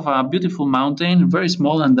the top of a beautiful mountain, very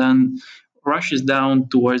small, and then rushes down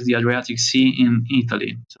towards the Adriatic Sea in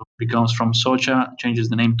Italy. So it becomes from Socha, changes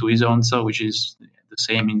the name to Isonzo, which is the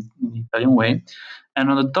same in the Italian way. And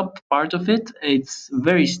on the top part of it, it's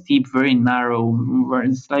very steep, very narrow.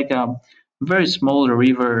 It's like a very small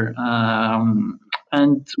river,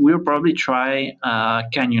 and we'll probably try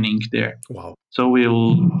canyoning there. Wow. So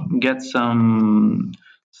we'll get some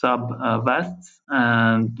sub vests,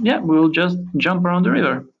 and yeah, we'll just jump around the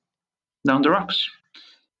river, down the rocks.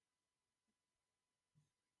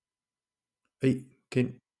 Hey,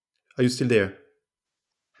 are you still there?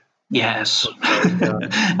 Yes, Okay,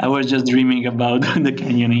 yeah. I was just dreaming about the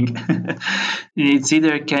canyoning. It's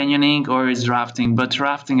either canyoning or it's rafting, but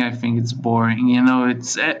rafting I think it's boring. You know,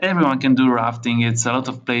 it's everyone can do rafting. It's a lot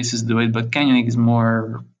of places do it, but canyoning is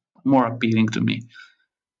more appealing to me.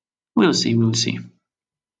 We'll see, we'll see.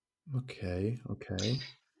 Okay, okay.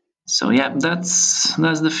 So yeah, that's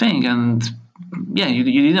the thing, and yeah, you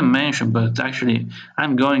didn't mention, but actually,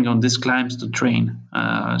 I'm going on these climbs to train.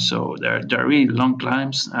 So they're really long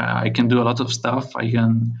climbs. I can do a lot of stuff. I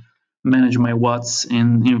can manage my watts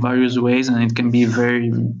in various ways, and it can be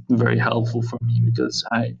very very helpful for me because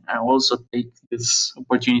I also take this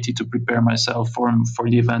opportunity to prepare myself for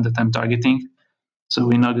the event that I'm targeting. So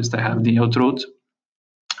in August, I have the Outroute,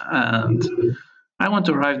 and I want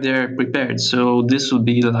to arrive there prepared. So this will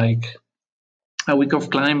be like a week of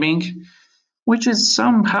climbing, which is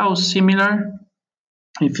somehow similar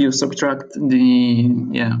if you subtract the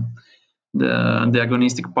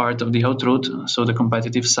agonistic part of the outroute, so the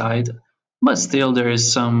competitive side. But still, there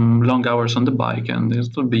is some long hours on the bike, and this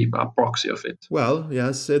will be a proxy of it. Well,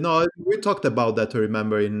 yes. No, we talked about that, I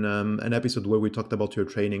remember, in an episode where we talked about your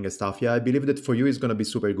training and stuff. Yeah, I believe that for you it's going to be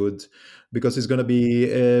super good because it's going to be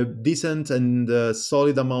a decent and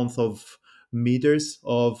solid amount of meters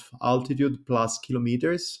of altitude plus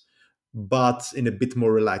kilometers, but in a bit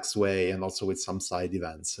more relaxed way and also with some side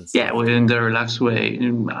events and Yeah, stuff. within the relaxed way.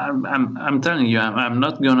 I'm telling you, I'm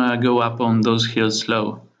not gonna go up on those hills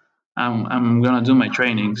slow. I'm gonna do my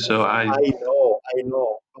training. So I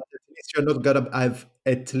know. But at least you're not gonna have,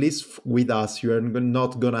 at least with us, you're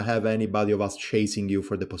not gonna have anybody of us chasing you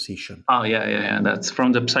for the position. oh yeah. That's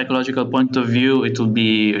from the psychological point of view, it will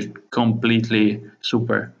be completely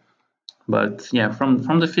super. But yeah,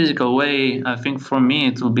 from the physical way, I think for me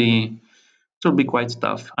it will be quite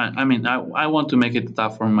tough. I mean, I want to make it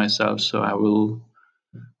tough for myself, so I will.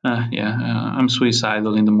 I'm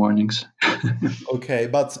suicidal in the mornings. Okay,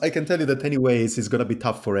 but I can tell you that anyways, it's gonna be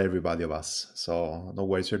tough for everybody of us. So no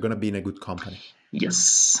worries, you're gonna be in a good company.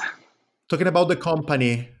 Yes. Talking about the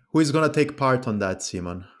company, who is gonna take part on that,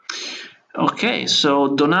 Simon? Okay,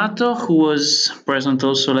 so Donato, who was present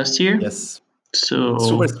also last year. Yes, super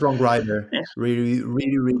So strong rider. yeah, Really,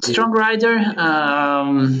 really, really. strong rider.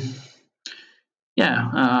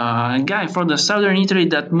 A guy from the southern Italy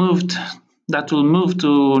that will move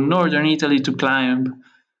to northern Italy to climb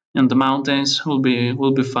in the mountains will be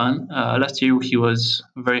fun. Last year he was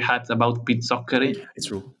very hyped about Pizzoccheri. It's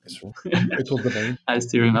true. It's true. It was the name. I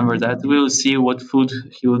still remember that. We'll see what food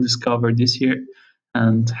he will discover this year,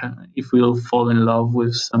 and if we'll fall in love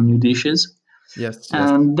with some new dishes. Yes, yes.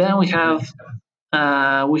 And then we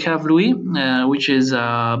have Louis, which is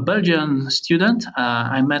a Belgian student.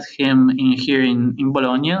 I met him here in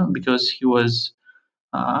Bologna because he was.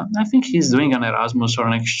 I think he's doing an Erasmus or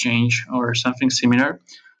an exchange or something similar,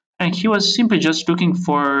 and he was simply just looking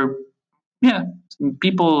for yeah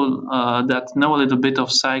people that know a little bit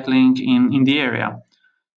of cycling in the area.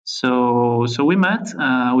 So we met,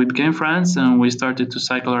 we became friends, and we started to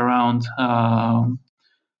cycle around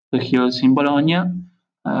the hills in Bologna.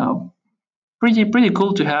 Uh, pretty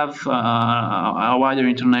cool to have a wider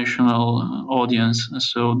international audience.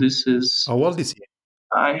 So this is How old is he?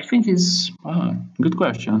 I think he's good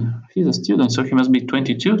question. He's a student, so he must be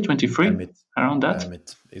 22, 23, Damn it. around that. Damn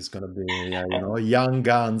it. It's gonna be, yeah, young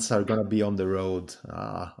guns are gonna be on the road.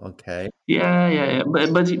 Ah, okay. Yeah.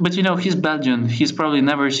 But he's Belgian. He's probably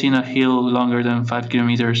never seen a hill longer than 5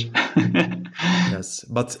 kilometers. Yes,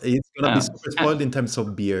 but it's gonna be uh, super spoiled in terms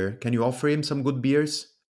of beer. Can you offer him some good beers?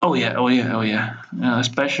 oh yeah.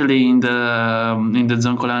 Especially in the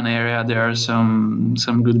Zoncolan area, there are some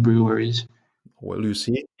good breweries. Well, you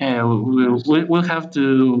see, Yeah, we'll have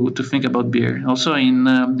to think about beer. Also in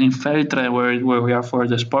Feltre, where we are for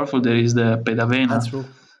the Sportful, there is the that's Pedavena. true.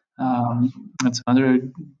 That's another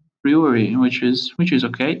brewery, which is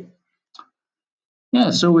okay. Yeah,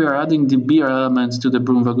 so we are adding the beer elements to the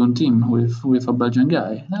Broom Wagon team with a Belgian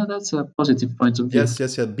guy. That's a positive point of view.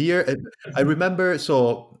 Yes. Beer. I remember.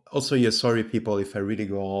 So also, yeah. Sorry, people, if I really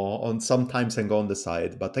go on sometimes and go on the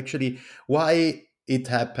side. But actually, why it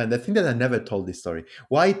happened? I think that I never told this story.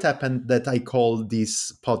 Why it happened that I called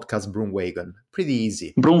this podcast Broomwagon? Pretty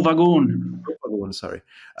easy. Broom Wagon. Broomwagon, sorry.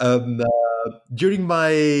 During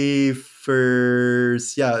my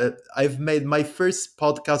first, I've made my first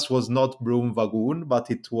podcast was not Broom Wagon, but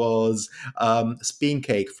it was Spin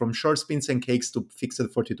Cake, from Short Spins and Cakes to Fixed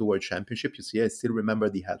 42 World Championship. You see, I still remember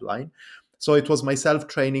the headline. So it was myself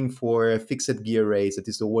training for a fixed gear race. That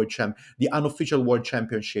is the unofficial world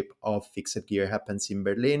championship of fixed gear, happens in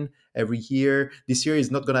Berlin every year. This year is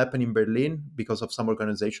not going to happen in Berlin because of some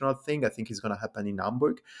organizational thing. I think it's going to happen in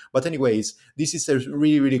Hamburg. But anyways, this is a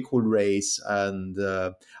really, really cool race. And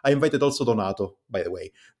I invited also Donato, by the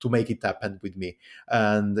way, to make it happen with me.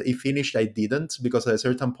 And he finished, I didn't, because at a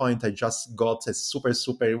certain point I just got a super,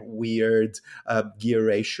 super weird gear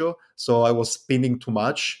ratio. So I was spinning too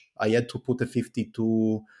much. I had to put a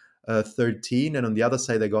 52 13, and on the other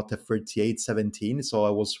side I got a 38 17. So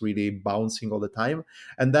I was really bouncing all the time.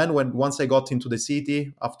 And then once I got into the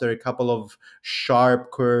city, after a couple of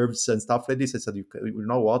sharp curves and stuff like this, I said, you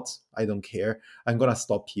know what, I don't care, I'm gonna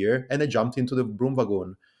stop here. And I jumped into the Broom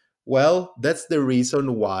Wagon. Well, that's the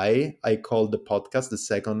reason why I called the podcast, the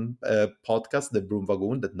second podcast, the Broom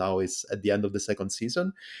Wagon, that now is at the end of the second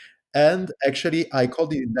season. And actually, I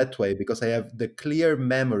called it in that way because I have the clear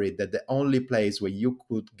memory that the only place where you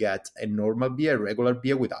could get a normal beer, regular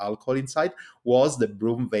beer with alcohol inside, was the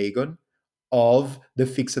Broom Wagon of the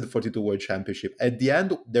Fixed 42 World Championship. At the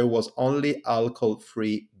end, there was only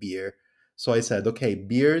alcohol-free beer. So I said, okay,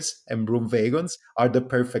 beers and Broom Wagons are the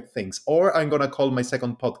perfect things. Or I'm going to call my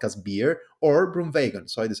second podcast Beer or Broom Wagon.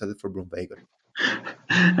 So I decided for Broom Wagon.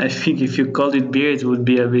 I think if you called it beer, it would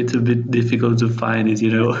be a bit difficult to find it.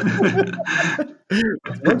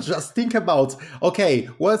 Well, just think about, okay,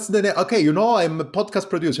 what's the name? Okay, I'm a podcast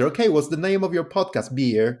producer. Okay, what's the name of your podcast?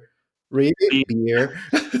 Beer. Really? Beer.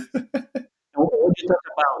 What would you talk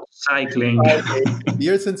about? Cycling.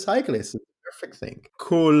 Beers and cyclists. Perfect thing.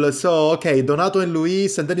 Cool. So, okay, Donato and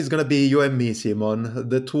Luis, and then it's going to be you and me, Simon.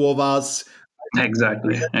 The two of us.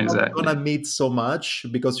 Exactly. We're not gonna meet so much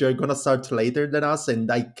because you're gonna start later than us, and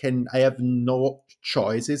I have no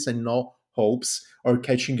choices and no hopes or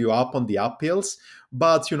catching you up on the uphills.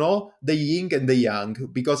 But the yin and the yang,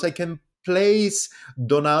 because I can place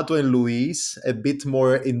Donato and Luis a bit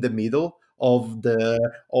more in the middle of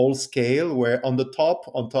the all scale, where on top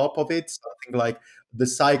of it, something like the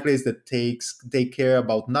cyclist that take care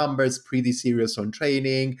about numbers, pretty serious on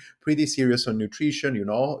training, pretty serious on nutrition. You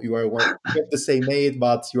are we have the same age,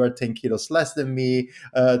 but you are 10 kilos less than me.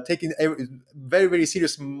 Taking very, very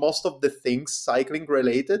serious most of the things cycling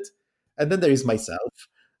related. And then there is myself,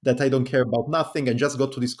 that I don't care about nothing. I just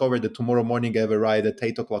got to discover that tomorrow morning I have a ride at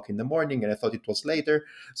 8 o'clock in the morning, and I thought it was later.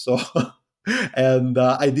 So, and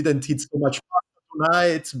I didn't eat so much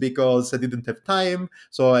tonight because I didn't have time.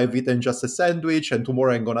 So I've eaten just a sandwich, and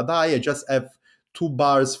tomorrow I'm gonna die. I just have 2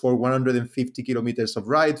 bars for 150 kilometers of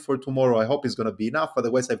ride for tomorrow. I hope it's gonna be enough.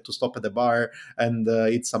 Otherwise, I have to stop at the bar and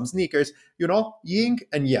eat some sneakers. Yin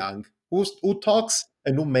and yang. Who talks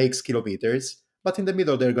and who makes kilometers? But in the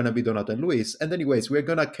middle, they're gonna be Donato and Luis. And anyways, we're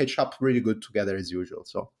gonna catch up really good together as usual.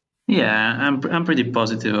 So. Yeah, I'm pretty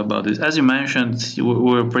positive about this. As you mentioned,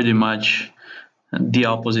 we're pretty much the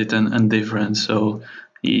opposite and different. So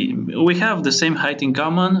we have the same height in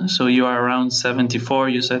common. So you are around 74,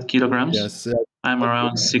 you said, kilograms. Yes. I'm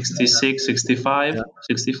around 66, 65, Yeah.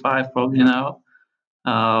 65 probably now.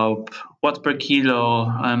 Watt per kilo,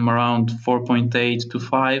 I'm around 4.8 to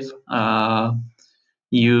 5.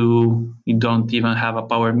 You don't even have a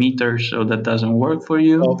power meter, so that doesn't work for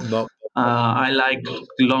you. No. I like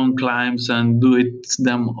long climbs and do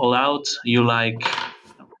them all out. You like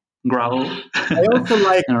growl I also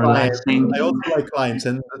like and climbs. relaxing. I also like climbs,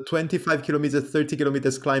 and the 25 kilometers, 30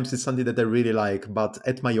 kilometers climbs is something that I really like, but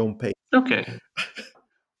at my own pace. Okay,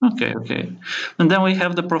 okay. And then we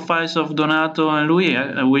have the profiles of Donato and Louis,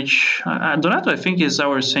 which Donato I think is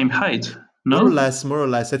our same height. More or No, less, more or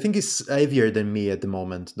less. I think he's heavier than me at the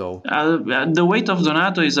moment, though. the weight of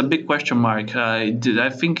Donato is a big question mark. I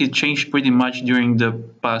think it changed pretty much during the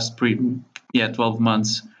past 12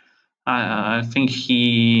 months. I think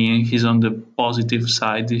he's on the positive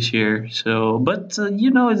side this year. So, but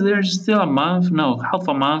there's still a month, no, half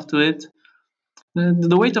a month to it.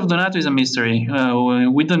 The weight of Donato is a mystery.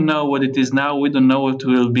 We don't know what it is now. We don't know what it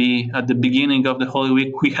will be at the beginning of the Holy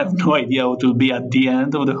Week. We have no idea what will be at the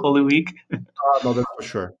end of the Holy Week. No, that's for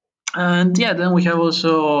sure. And yeah, then we have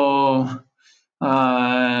also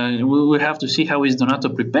we have to see how is Donato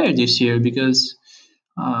prepared this year, because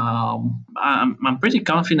I'm pretty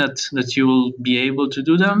confident that you will be able to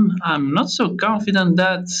do them. I'm not so confident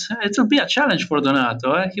that it will be a challenge for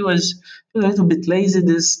Donato. He was a little bit lazy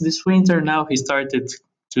this winter. Now he started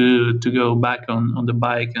to go back on the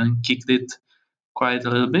bike and kicked it quite a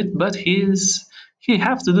little bit, but he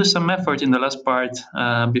have to do some effort in the last part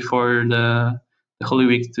before the Holy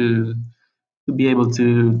Week to be able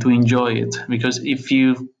to enjoy it. Because if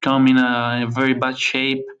you come in a very bad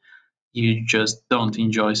shape, you just don't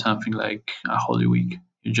enjoy something like a Holy Week.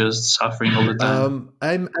 You're just suffering all the time.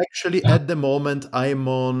 I'm actually at the moment I'm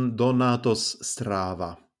on Donato's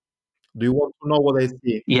Strava. Do you want to know what I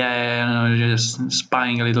see? Yeah, no, just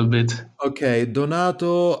spying a little bit. Okay,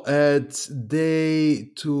 Donato at day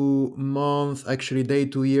to month, actually day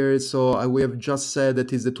to year. So we have just said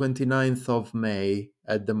that is the 29th of May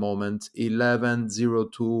at the moment,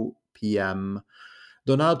 11:02 p.m.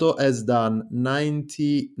 Donato has done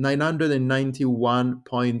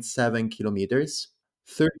 991.7 kilometers,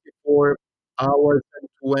 34 hours and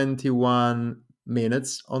 21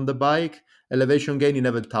 minutes on the bike, elevation gain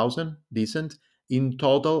 11,000, decent. In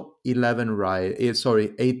total, 18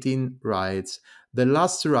 rides. The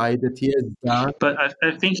last ride that he has done. But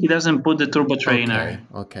I think he doesn't put the turbo trainer.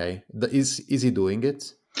 Okay. Is he doing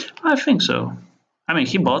it? I think so. I mean,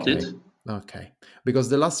 he bought it. Okay. Because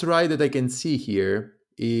the last ride that I can see here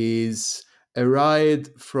is a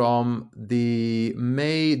ride from the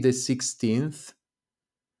May the 16th,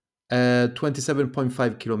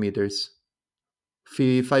 27.5 kilometers,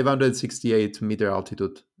 568 meter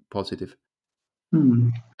altitude, positive.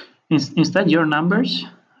 Instead, your numbers,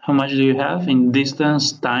 how much do you have in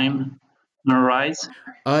distance, time, and rides?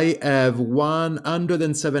 I have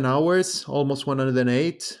 107 hours, almost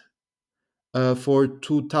 108. For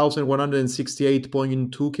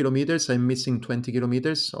 2,168.2 kilometers. I'm missing 20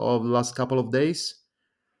 kilometers of the last couple of days.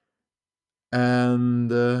 And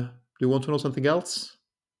do you want to know something else?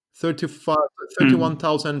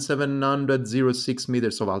 31,706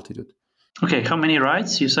 meters of altitude. Okay, how many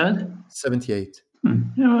rides you said? 78.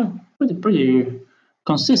 Yeah, pretty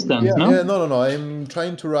consistent, no? Yeah, no. I'm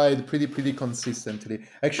trying to ride pretty consistently.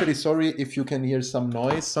 Actually, sorry if you can hear some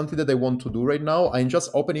noise. Something that I want to do right now. I'm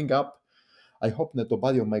just opening up. I hope that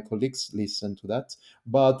nobody of my colleagues listen to that.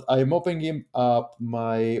 But I'm opening up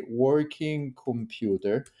my working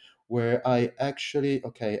computer where I actually,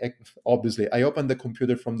 obviously, I open the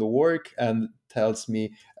computer from the work and tells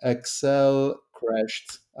me Excel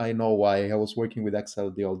crashed. I know why. I was working with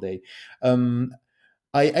Excel the whole day. I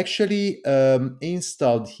actually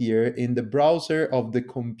installed here in the browser of the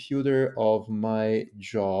computer of my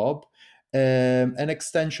job an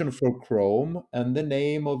extension for Chrome, and the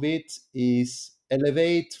name of it is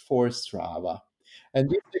Elevate for Strava. And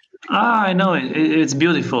this I know it. It's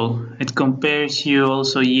beautiful. It compares you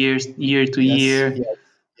also year to yes, year. yes.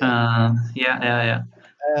 Yeah.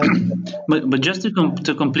 And But just to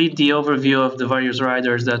complete the overview of the various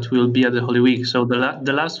riders that will be at the Holy Week. So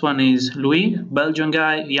the last one is Louis, Belgian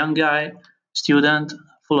guy, young guy, student,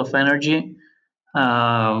 full of energy.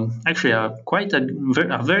 Actually, quite a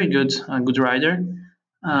very good rider.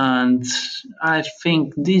 And I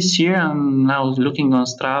think this year, I'm now looking on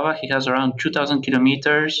Strava, he has around 2,000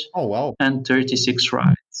 kilometers oh wow. and 36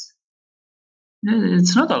 rides.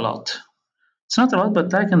 It's not a lot. It's not a lot,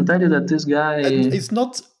 but I can tell you that this guy. And it's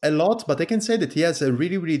not a lot, but I can say that he has a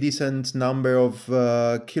really decent number of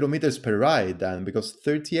kilometers per ride, then, because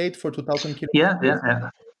 38 for 2,000 kilometers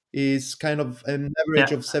Yeah. is kind of an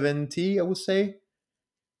average Yeah, of 70, I would say.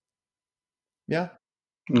 Yeah.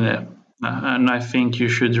 yeah. And I think you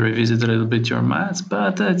should revisit a little bit your maths,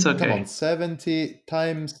 but it's Come on, okay. 70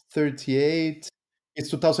 times 38.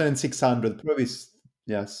 It's 2,600. Probably,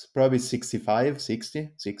 yes, probably 65,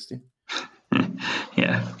 60.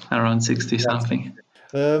 Yeah, around 60 Yes. something.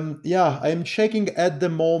 Yeah, I'm checking at the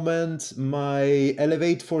moment my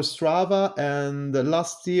Elevate for Strava, and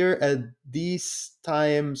last year at this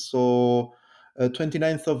time, so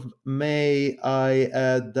 29th of May, I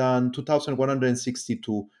had done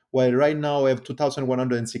 2,162, while right now I have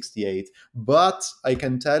 2,168. But I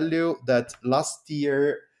can tell you that last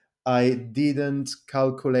year I didn't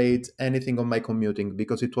calculate anything on my commuting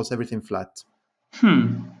because it was everything flat.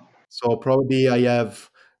 Hmm. So probably I have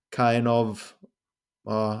kind of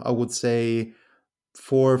I would say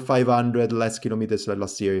 500 less kilometers than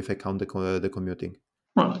last year if I count the commuting.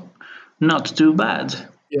 Well, not too bad.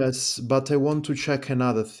 Yes, but I want to check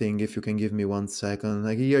another thing. If you can give me 1 second.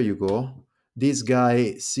 Like, here you go. This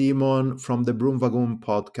guy Simon from the Broom Wagon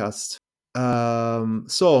podcast.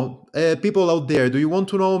 People out there, do you want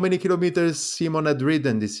to know how many kilometers Simon had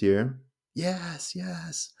ridden this year? Yes,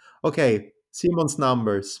 yes. Okay, Simon's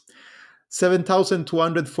numbers.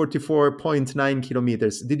 7,244.9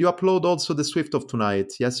 kilometers. Did you upload also the Swift of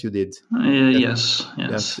tonight? Yes, you did. Yes, Yes, yes.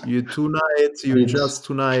 yes. I did.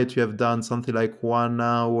 Tonight you have done something like 1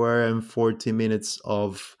 hour and 40 minutes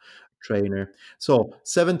of trainer. So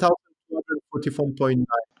 7,244.9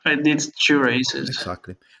 I did two races.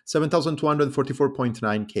 exactly.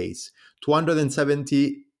 7,244.9 Ks.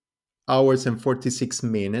 270 hours and 46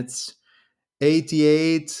 minutes.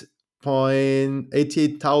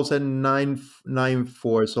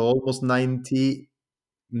 88,994, so almost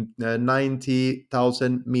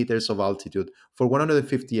 90,000 meters of altitude for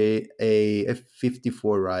 158 a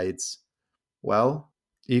 54 rides. Well,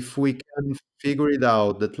 if we can figure it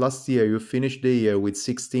out that last year you finished the year with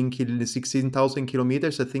 16,000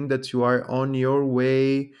 kilometers, I think that you are on your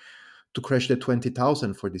way to crash the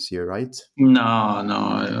 20,000 for this year, right? No,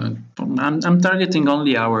 no. I'm targeting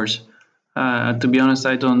only hours. To be honest,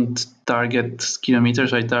 I don't target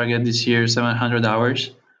kilometers. I target this year 700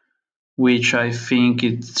 hours, which I think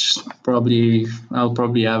I'll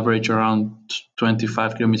probably average around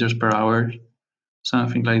 25 kilometers per hour,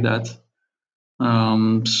 something like that.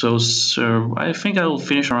 So I think I will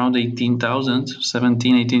finish around 18,000,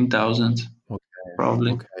 17, 18,000, Okay,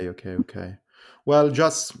 probably. okay. Well,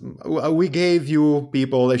 just we gave you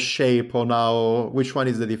people a shape on how which one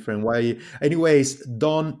is the different way. Anyways,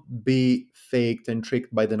 don't be faked and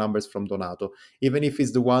tricked by the numbers from Donato. Even if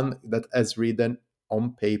he's the one that has ridden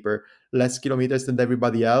on paper less kilometers than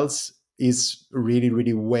everybody else, is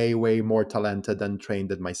really way more talented and trained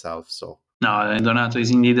than myself. So No, Donato is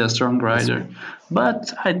indeed a strong it's rider,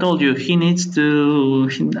 but I told you he needs to.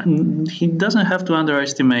 He doesn't have to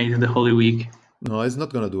underestimate the Holy Week. no, he's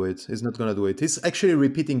not gonna do it. He's not gonna do it. He's actually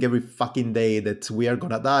repeating every fucking day that we are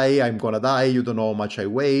gonna die, I'm gonna die, you don't know how much I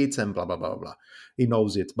weigh, and blah blah blah blah. He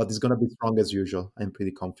knows it, but he's gonna be strong as usual. I'm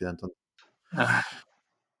pretty confident on Uh,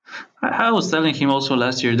 I was telling him also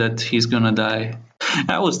last year that he's gonna die.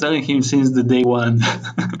 I was telling him since the day one.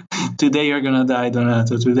 Today you're gonna die,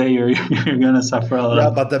 Donato. Today you're gonna suffer a yeah,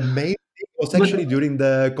 lot. but the main thing was But actually during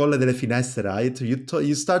the Colle delle Finestre, right?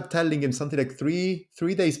 You start telling him something like three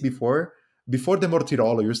days before the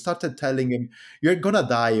Mortirolo. You started telling him you're gonna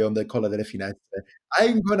die on the Colle delle Finestre.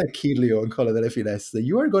 I'm gonna kill you on Colle delle Finestre.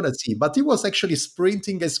 You are gonna see. But he was actually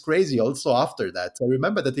sprinting as crazy also after that. I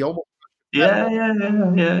remember that he almost yeah, yeah, yeah, yeah,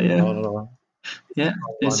 no, yeah, no, no. It's a yeah.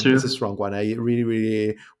 strong It's one. It's a true. strong one. I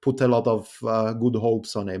really put a lot of good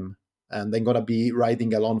hopes on him, and I'm gonna be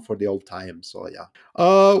riding along for the old time. So yeah.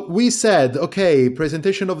 We said, okay,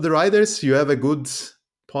 presentation of the riders. You have a good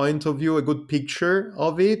point of view, a good picture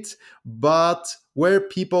of it, but where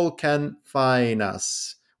people can find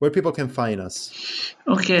us, where people can find us.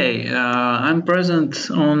 Okay, I'm present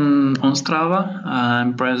on Strava.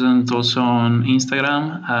 I'm present also on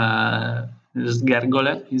Instagram. Is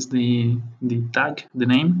Gergole is the tag, the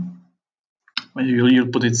name. Well, you'll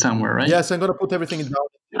put it somewhere, right? Yes, I'm gonna put everything down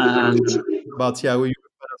in the And description. But yeah, we you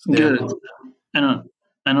can find us there. good.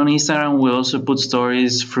 And on Instagram, we also put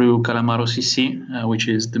stories through Calamaro CC, which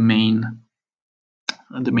is the main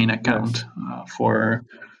Yes. account for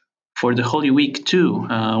the Holy Week too,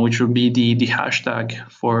 which will be the hashtag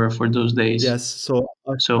for those days. Yes. So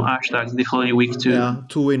So hashtag the Holy Week too. yeah,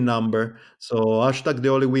 two in number. So hashtag the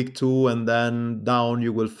Holy Week 2, and then down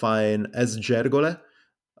you will find sgergole,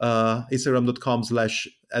 Instagram.com/slash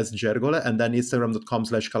sgergole, and then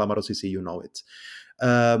Instagram.com/slash calamarocc, you know it.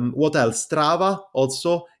 What else? Strava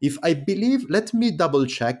also. If I believe, let me double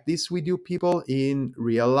check this with you people in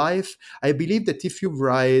real life. I believe that if you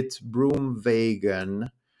write Broom Vegan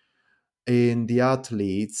in the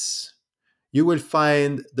athletes, you will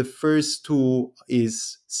find the first two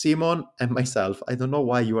is Simon and myself. I don't know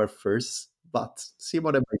why you are first. but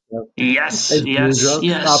Simon and myself, Yes, as yes, usual.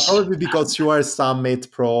 yes. Probably because you are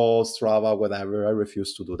Summit, Pro, Strava, whatever. I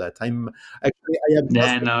refuse to do that. I have just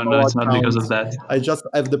Yeah, the no, no, Pro it's not because account. of that. I just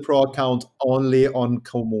have the Pro account only on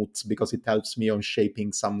Komoot because it helps me on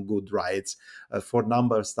shaping some good rides. For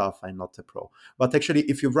number stuff, I'm not a pro. But actually,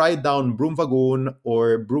 if you write down Broomwagoon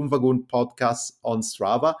or Broomwagoon podcast on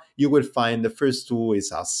Strava, you will find the first two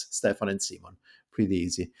is us, Stefan and Simon. Pretty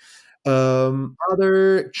easy.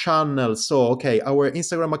 Other channels. So, okay, our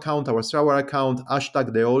Instagram account, our Strava account,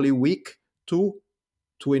 hashtag the Holy Week, two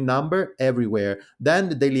in number everywhere. Then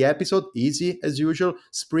the daily episode, easy as usual.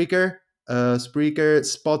 Spreaker,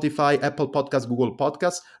 Spotify, Apple Podcasts, Google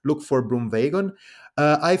Podcasts. Look for Broomwagon.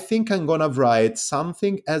 I think I'm gonna write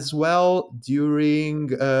something as well during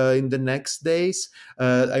in the next days.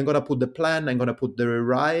 I'm gonna put the plan. I'm gonna put the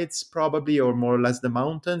rides probably, or more or less the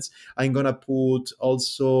mountains. I'm gonna put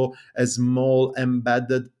also a small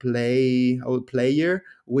embedded player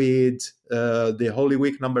with the Holy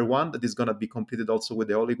Week number one that is going to be completed also with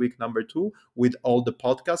the Holy Week number two with all the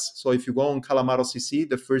podcasts. So if you go on Calamaro CC,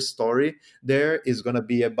 the first story there is going to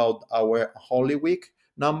be about our Holy Week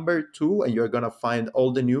number two, and you're going to find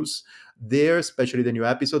all the news there, especially the new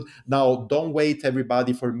episode. Now, don't wait,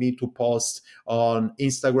 everybody, for me to post on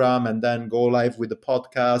Instagram and then go live with the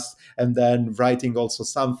podcast and then writing also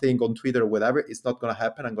something on Twitter or whatever. It's not going to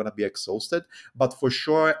happen. I'm going to be exhausted. But for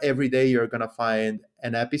sure, every day you're going to find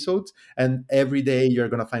an episode, and every day you're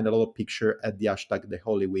going to find a lot of picture at the hashtag the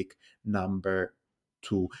Holy Week number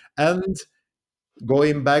two. And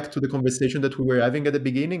going back to the conversation that we were having at the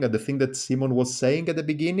beginning and the thing that Simon was saying at the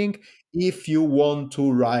beginning, if you want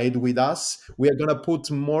to ride with us, we are going to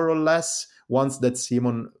put more or less, once that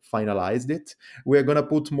Simon finalized it, we're going to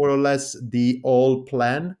put more or less the whole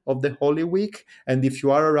plan of the Holy Week. And if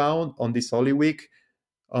you are around on this Holy Week,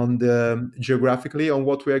 on the geographically on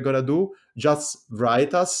what we are going to do, just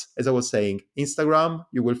write us. As I was saying, Instagram,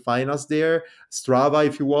 you will find us there. Strava,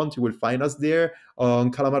 if you want, you will find us there. On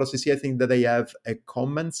Calamaro CC, I think that they have a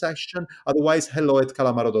comment section. Otherwise,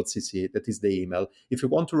 hello@calamaro.cc, that is the email. If you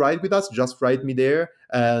want to ride with us, just write me there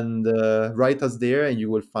and write us there, and we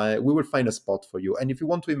will find a spot for you. And if you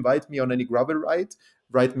want to invite me on any gravel ride,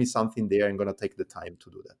 write me something there. I'm going to take the time to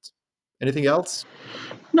do that. Anything else?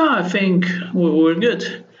 No, I think we're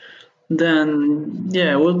good. Then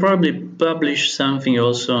yeah, we'll probably publish something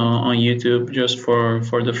also on YouTube just for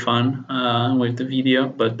the fun with the video,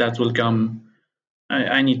 but that will come.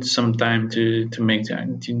 I need some time to make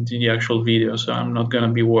the actual video, so I'm not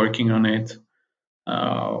gonna be working on it.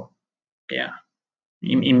 Yeah,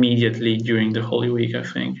 immediately during the Holy Week. I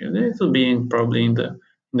think it'll be probably in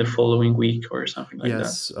the following week or something like that.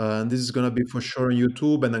 Yes, and this is gonna be for sure on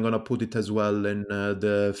YouTube, and I'm gonna put it as well in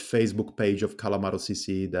the Facebook page of Calamaro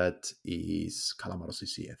CC. That is Calamaro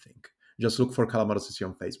CC, I think. Just look for Calamaro CC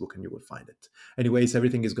on Facebook, and you will find it. Anyways,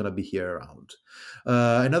 everything is gonna be here around.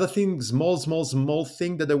 Another thing, small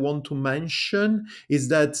thing that I want to mention is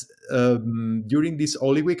that during this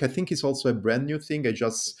Holy Week, I think it's also a brand new thing. I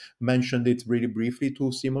just mentioned it really briefly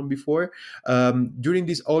to Simon before. During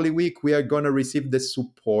this Holy Week, we are gonna receive the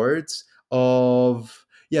support of,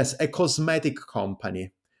 yes, a cosmetic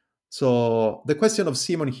company. So the question of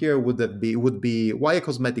Simon here would be why a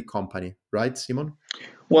cosmetic company, right, Simon?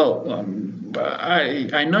 Well,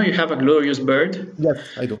 I know you have a glorious bird, Yes,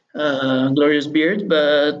 I do. glorious beard,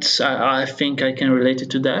 but I think I can relate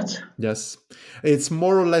it to that. Yes, it's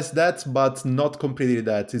more or less that, but not completely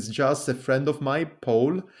that. It's just a friend of mine,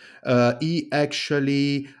 Paul. He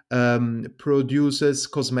actually produces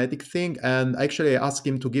cosmetic thing, and actually I asked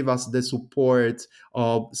him to give us the support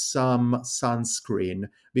of some sunscreen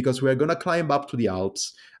because we are gonna climb up to the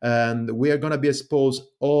Alps and we are gonna be exposed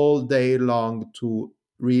all day long to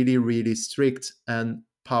really, really strict and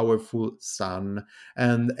powerful sun.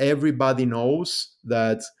 And everybody knows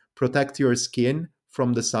that protect your skin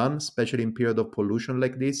from the sun, especially in period of pollution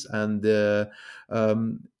like this and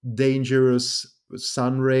dangerous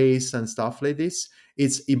sun rays and stuff like this.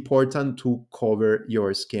 It's important to cover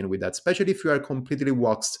your skin with that, especially if you are completely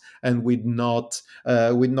waxed and with not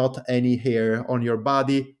any hair on your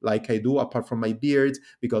body, like I do, apart from my beard,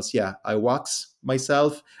 because yeah, I wax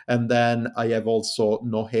myself, and then I have also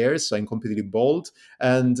no hair, so I'm completely bald,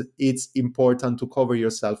 and it's important to cover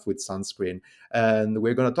yourself with sunscreen. And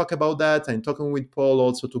we're going to talk about that. I'm talking with Paul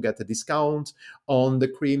also to get a discount on the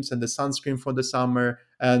creams and the sunscreen for the summer.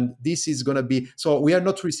 And this is going to be, so we are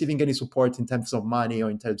not receiving any support in terms of money or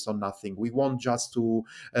in terms of nothing. We want just to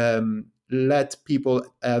let people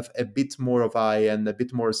have a bit more of eye and a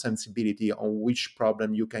bit more sensibility on which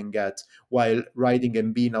problem you can get while riding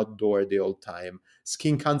and being outdoor the whole time.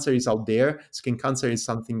 Skin cancer is out there. Skin cancer is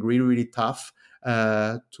something really, really tough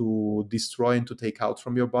to destroy and to take out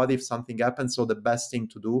from your body if something happens. So the best thing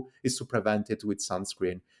to do is to prevent it with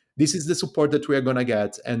sunscreen. This is the support that we are going to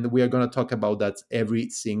get, and we are going to talk about that every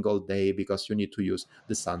single day because you need to use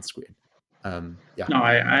the sunscreen. Yeah. No,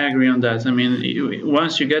 I agree on that. I mean,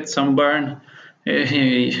 once you get sunburn,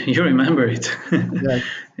 you remember it. Yes.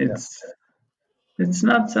 Yeah. it's it's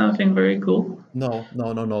not something very cool. No,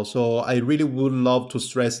 no, no, no. So I really would love to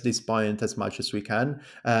stress this point as much as we can.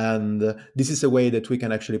 And this is a way that we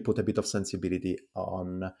can actually put a bit of sensibility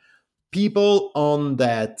on people on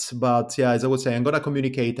that. But yeah, as I was saying, I'm gonna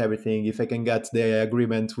communicate everything. If I can get the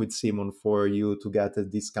agreement with Simon for you to get a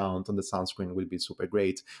discount on the sunscreen, will be super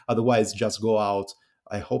great. Otherwise, just go out.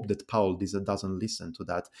 I hope that Paul doesn't listen to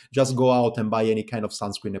that. Just go out and buy any kind of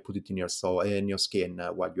sunscreen and put it in your skin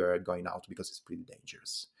while you're going out because it's pretty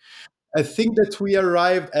dangerous. I think that we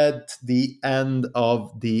arrived at the end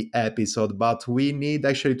of the episode, but we need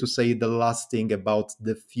actually to say the last thing about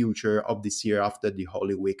the future of this year after the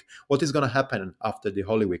Holy Week. What is going to happen after the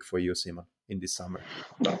Holy Week for you, Simon, in this summer?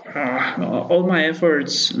 All my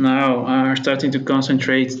efforts now are starting to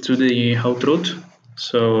concentrate to the Haute Route.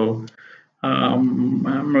 So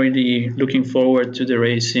I'm really looking forward to the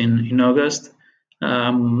race in August.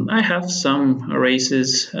 I have some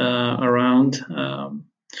races around,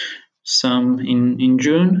 some in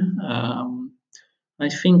June. I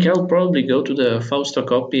think I'll probably go to the Fausto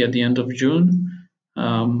Coppi at the end of June.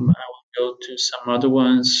 I will go to some other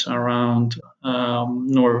ones around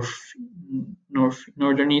northern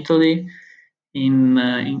Italy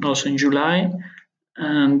also in July.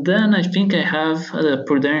 And then I think I have a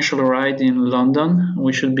Prudential ride in London,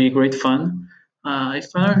 which should be great fun.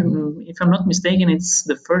 If I'm not mistaken, it's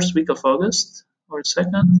the first week of August or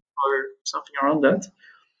second or something around that.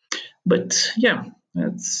 But yeah,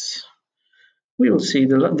 we will see.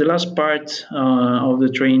 The last part of the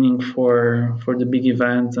training for the big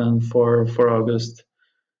event and for August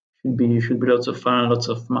should be lots of fun, lots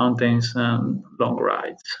of mountains and long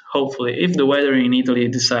rides. Hopefully, if the weather in Italy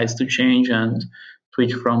decides to change and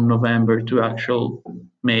switch from November to actual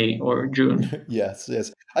May or June. Yes,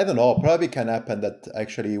 yes. I don't know. Probably can happen that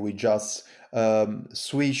actually we just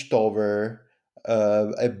switched over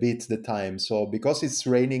a bit the time. So because it's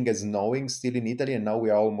raining and snowing still in Italy, and now we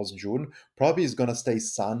are almost June, probably it's gonna stay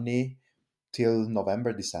sunny till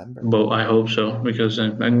November, December. But I hope so because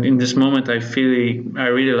and in this moment I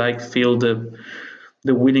really feel the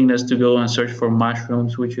willingness to go and search for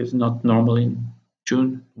mushrooms, which is not normal in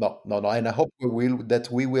June. No, no, no. And I hope we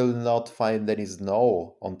will not find any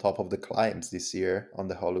snow on top of the climbs this year on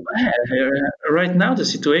the Holy Week. Right now the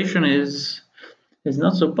situation is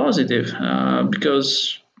not so positive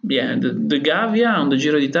because the Gavia on the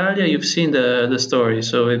Giro d'Italia, you've seen the story,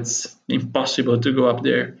 so it's impossible to go up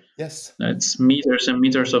there. Yes. It's meters and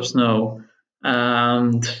meters of snow,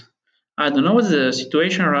 and I don't know what's the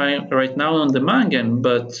situation right now on the Mangan,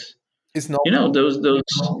 but It's not.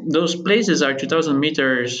 those places are 2,000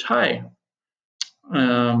 meters high.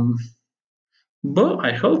 But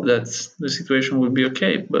I hope that the situation will be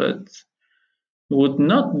okay, but would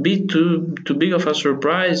not be too big of a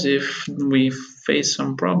surprise if we face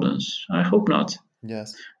some problems. I hope not.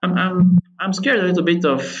 Yes. I'm scared a little bit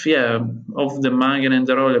of the Mangan and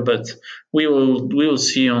the Rolle, but we will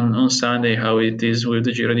see on Sunday how it is with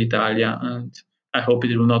the Giro d'Italia, and I hope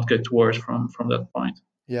it will not get worse from that point.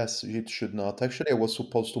 Yes, it should not. Actually, I was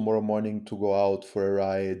supposed tomorrow morning to go out for a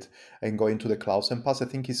ride and go into the Clausen Pass. I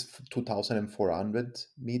think it's 2,400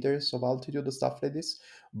 meters of altitude or stuff like this.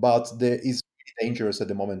 But there is really dangerous at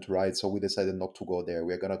the moment to ride, so we decided not to go there.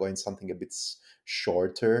 We're gonna go in something a bit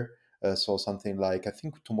shorter. So something like, I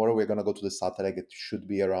think tomorrow we're gonna go to the Satellite. It should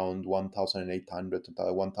be around 1,800 to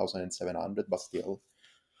 1,700, but still.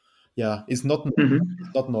 Yeah, it's not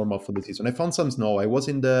normal for the season. I found some snow. I was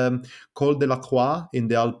in the Col de la Croix in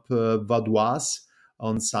the Alpes Vaudoise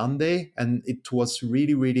on Sunday, and it was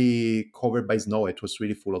really, really covered by snow. It was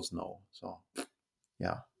really full of snow. So,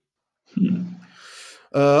 yeah.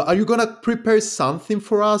 Are you gonna prepare something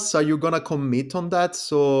for us? Are you gonna commit on that?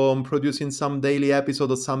 So, producing some daily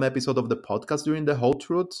episode or some episode of the podcast during the Haute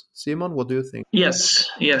Route, Simon? What do you think? Yes.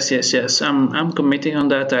 I'm committing on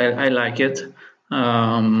that. I like it.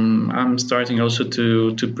 I'm starting also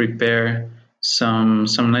to prepare some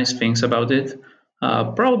nice things about it.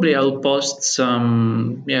 Probably I'll post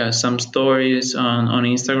some stories on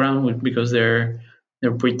Instagram because they're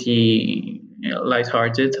pretty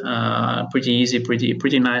lighthearted, pretty easy,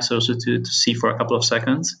 pretty nice also to see for a couple of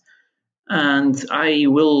seconds. and I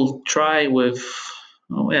will try with.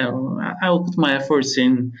 Well, I'll put my efforts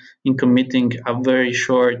in committing a very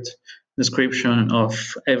short description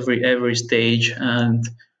of every stage, and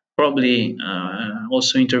probably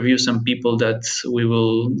also interview some people that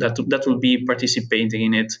will be participating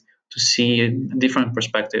in it to see different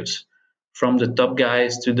perspectives from the top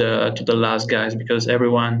guys to the last guys, because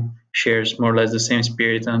everyone shares more or less the same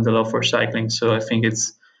spirit and the love for cycling. So I think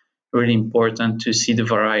it's really important to see the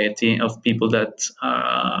variety of people that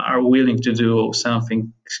are willing to do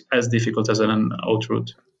something as difficult as an out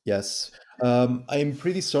route. Yes. I'm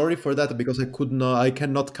pretty sorry for that because I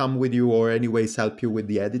cannot come with you or anyways help you with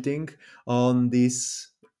the editing on these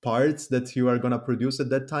parts that you are gonna produce at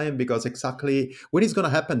that time because exactly when is gonna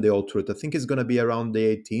happen the ultra? I think it's gonna be around the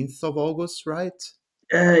 18th of August, right?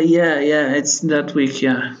 Yeah, it's that week,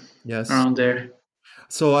 yeah, Yes. around there.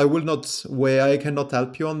 So I will not where I cannot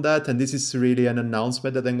help you on that, and this is really an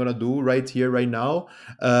announcement that I'm gonna do right here, right now,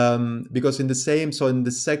 because in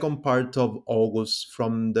the second part of August,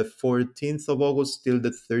 from the 14th of August till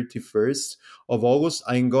the 31st of August,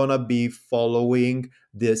 I'm gonna be following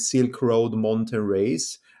the Silk Road Mountain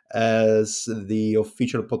Race as the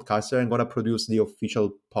official podcaster. I'm gonna produce the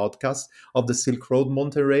official podcast of the Silk Road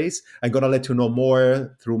Mountain Race. I'm gonna let you know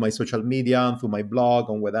more through my social media and through my blog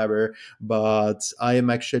and whatever, but I am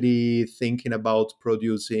actually thinking about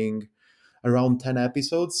producing around 10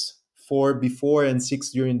 episodes, four before and six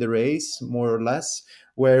during the race, more or less,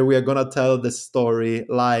 where we are going to tell the story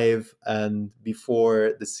live and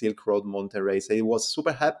before the Silk Road Mountain Race. I was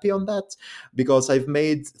super happy on that because I've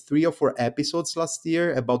made 3 or 4 episodes last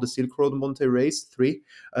year about the Silk Road Mountain Race. Three.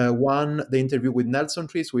 One, the interview with Nelson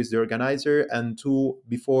Trees, who is the organizer, and two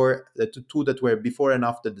that were before and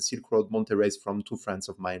after the Silk Road Mountain Race from two friends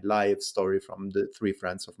of mine, live story from the three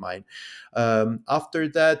friends of mine. After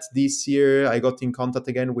that, this year, I got in contact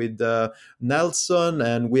again with Nelson,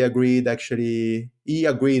 and we agreed actually. He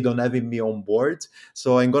agreed on having me on board.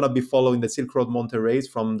 So I'm going to be following the Silk Road Mountain Race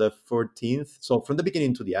from the 14th. So from the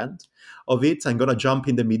beginning to the end of it, I'm going to jump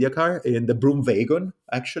in the media car, in the Broom Wagon,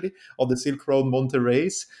 actually, of the Silk Road Mountain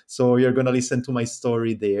Race. So you're going to listen to my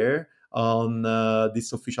story there on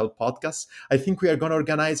this official podcast. I think we are going to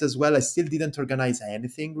organize as well. I still didn't organize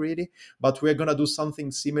anything really, but we're going to do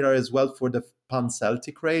something similar as well for the Pan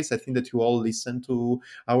Celtic race. I think that you all listened to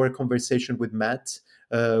our conversation with Matt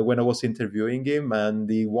when I was interviewing him, and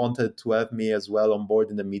he wanted to have me as well on board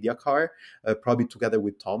in the media car, probably together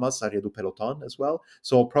with Thomas, Aria du Peloton as well.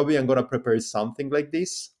 So probably I'm going to prepare something like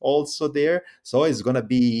this also there. So it's going to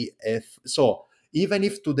be, if so, even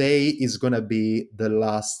if today is going to be the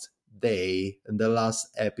last day and the last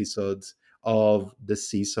episode of the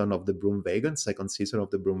season of the Broom Wagon, second season of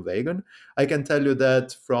the Broom Wagon, I can tell you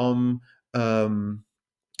that from um,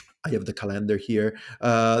 I have the calendar here.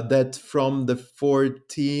 That from the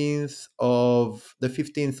 14th of the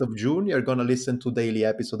 15th of June, you're gonna listen to daily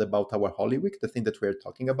episode about our Holy Week, the thing that we're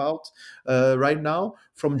talking about right now.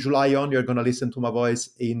 From July on, you're gonna listen to my voice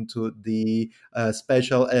into the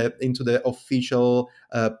into the official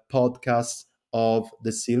podcast of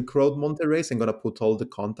the Silk Road Mountain Race. I'm gonna put all the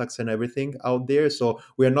contacts and everything out there. So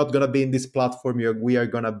we are not gonna be in this platform. We are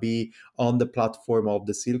gonna be on the platform of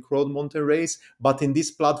the Silk Road Mountain Race. But in this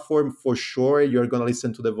platform, for sure, you're gonna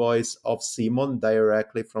listen to the voice of Simon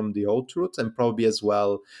directly from the Old Route, and probably as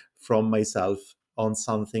well from myself on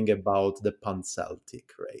something about the Pan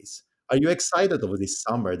Celtic race. Are you excited over this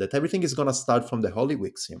summer that everything is gonna start from the Holy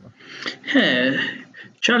Week, Simon? Yeah,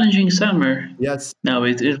 challenging summer. Yes. No,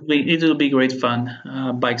 it will be great fun.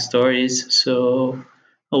 Bike stories, so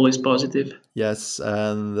always positive. Yes,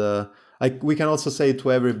 and we can also say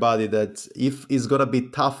to everybody that if it's gonna be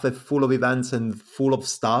tough and full of events and full of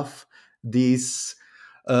stuff, this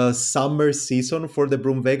summer season for the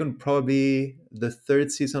Broom Wagon, probably the third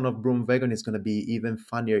season of Broom Wagon is gonna be even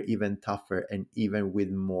funnier, even tougher, and even with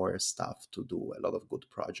more stuff to do. A lot of good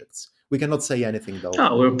projects. We cannot say anything though.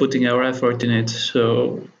 Oh, we're putting our effort in it,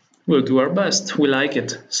 so we'll do our best. We like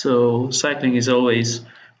it. So cycling is always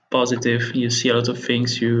positive. You see a lot of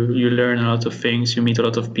things, you learn a lot of things, you meet a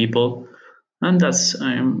lot of people, and that's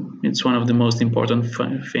it's one of the most important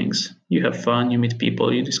things. You have fun, you meet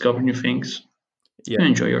people, you discover new things, Yeah. you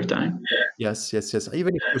enjoy your time. Yes, yes, yes.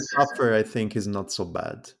 Even if you suffer, I think is not so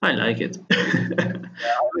bad. I like it. I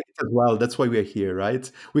like it as well. That's why we're here,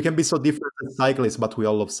 right? We can be so different as cyclists, but we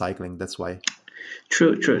all love cycling. That's why.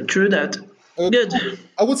 True that. Good. Cool.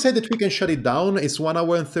 I would say that we can shut it down. It's 1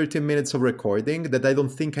 hour and 13 minutes of recording that I don't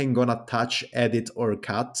think I'm gonna touch, edit, or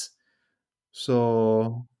cut.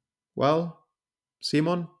 So, well,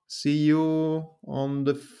 Simon, see you on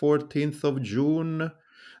the 14th of June,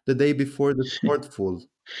 the day before the Sportful.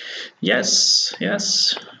 Yes,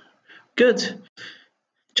 yes. Good.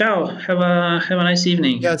 Ciao. Have a nice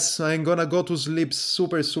evening. Yes, I'm gonna go to sleep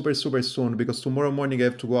super, super, super soon because tomorrow morning I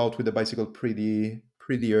have to go out with the bicycle pretty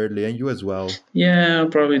early, and you as well. Yeah, I'll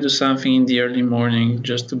probably do something in the early morning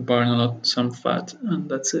just to burn out some fat, and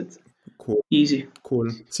that's it. Cool, Easy. cool.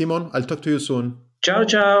 Simon, I'll talk to you soon. Ciao,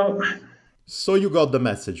 ciao. So you got the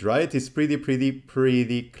message, right? It's pretty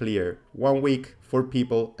clear. 1 week, 4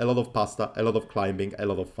 people, a lot of pasta, a lot of climbing, a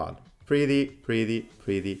lot of fun. Pretty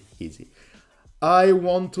easy. I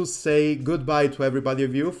want to say goodbye to everybody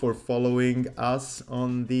of you for following us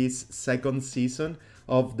on this second season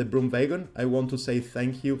of the Broomwagon. I want to say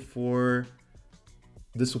thank you for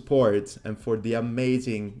the support and for the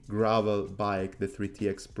amazing gravel bike, the 3T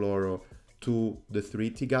Explorer, to the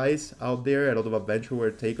 3T guys out there. A lot of adventure were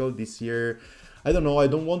taken this year. I don't know. I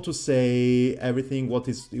don't want to say everything what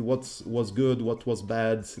was good, what was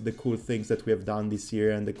bad, the cool things that we have done this year,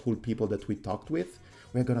 and the cool people that we talked with.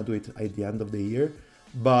 We're gonna do it at the end of the year,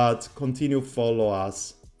 but continue follow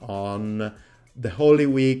us on the Holy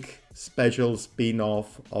Week special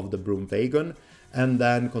spin-off of the Broomwagon, and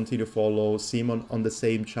then continue follow Simon on the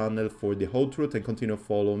same channel for the Whole Truth, and continue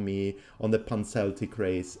follow me on the Pan-Celtic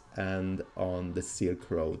race and on the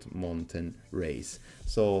Silk Road mountain race.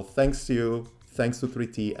 So thanks to you, thanks to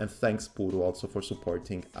 3T, and thanks Puru also for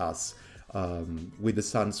supporting us with the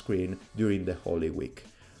sunscreen during the Holy Week.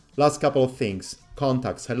 Last couple of things.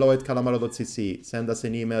 Contacts, hello@calamaro.cc. Send us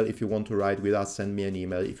an email if you want to ride with us. Send me an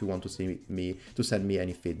email if you want to send me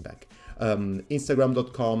any feedback.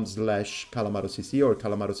 Instagram.com/calamarocc or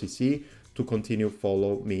calamarocc to continue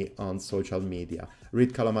follow me on social media.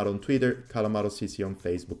 Read Calamaro on Twitter, calamarocc on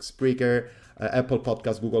Facebook, Spreaker, Apple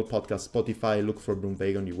Podcasts, Google Podcasts, Spotify. Look for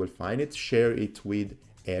Broomwagon, you will find it. Share it with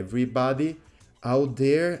everybody out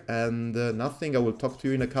there. And nothing, I will talk to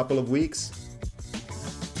you in a couple of weeks.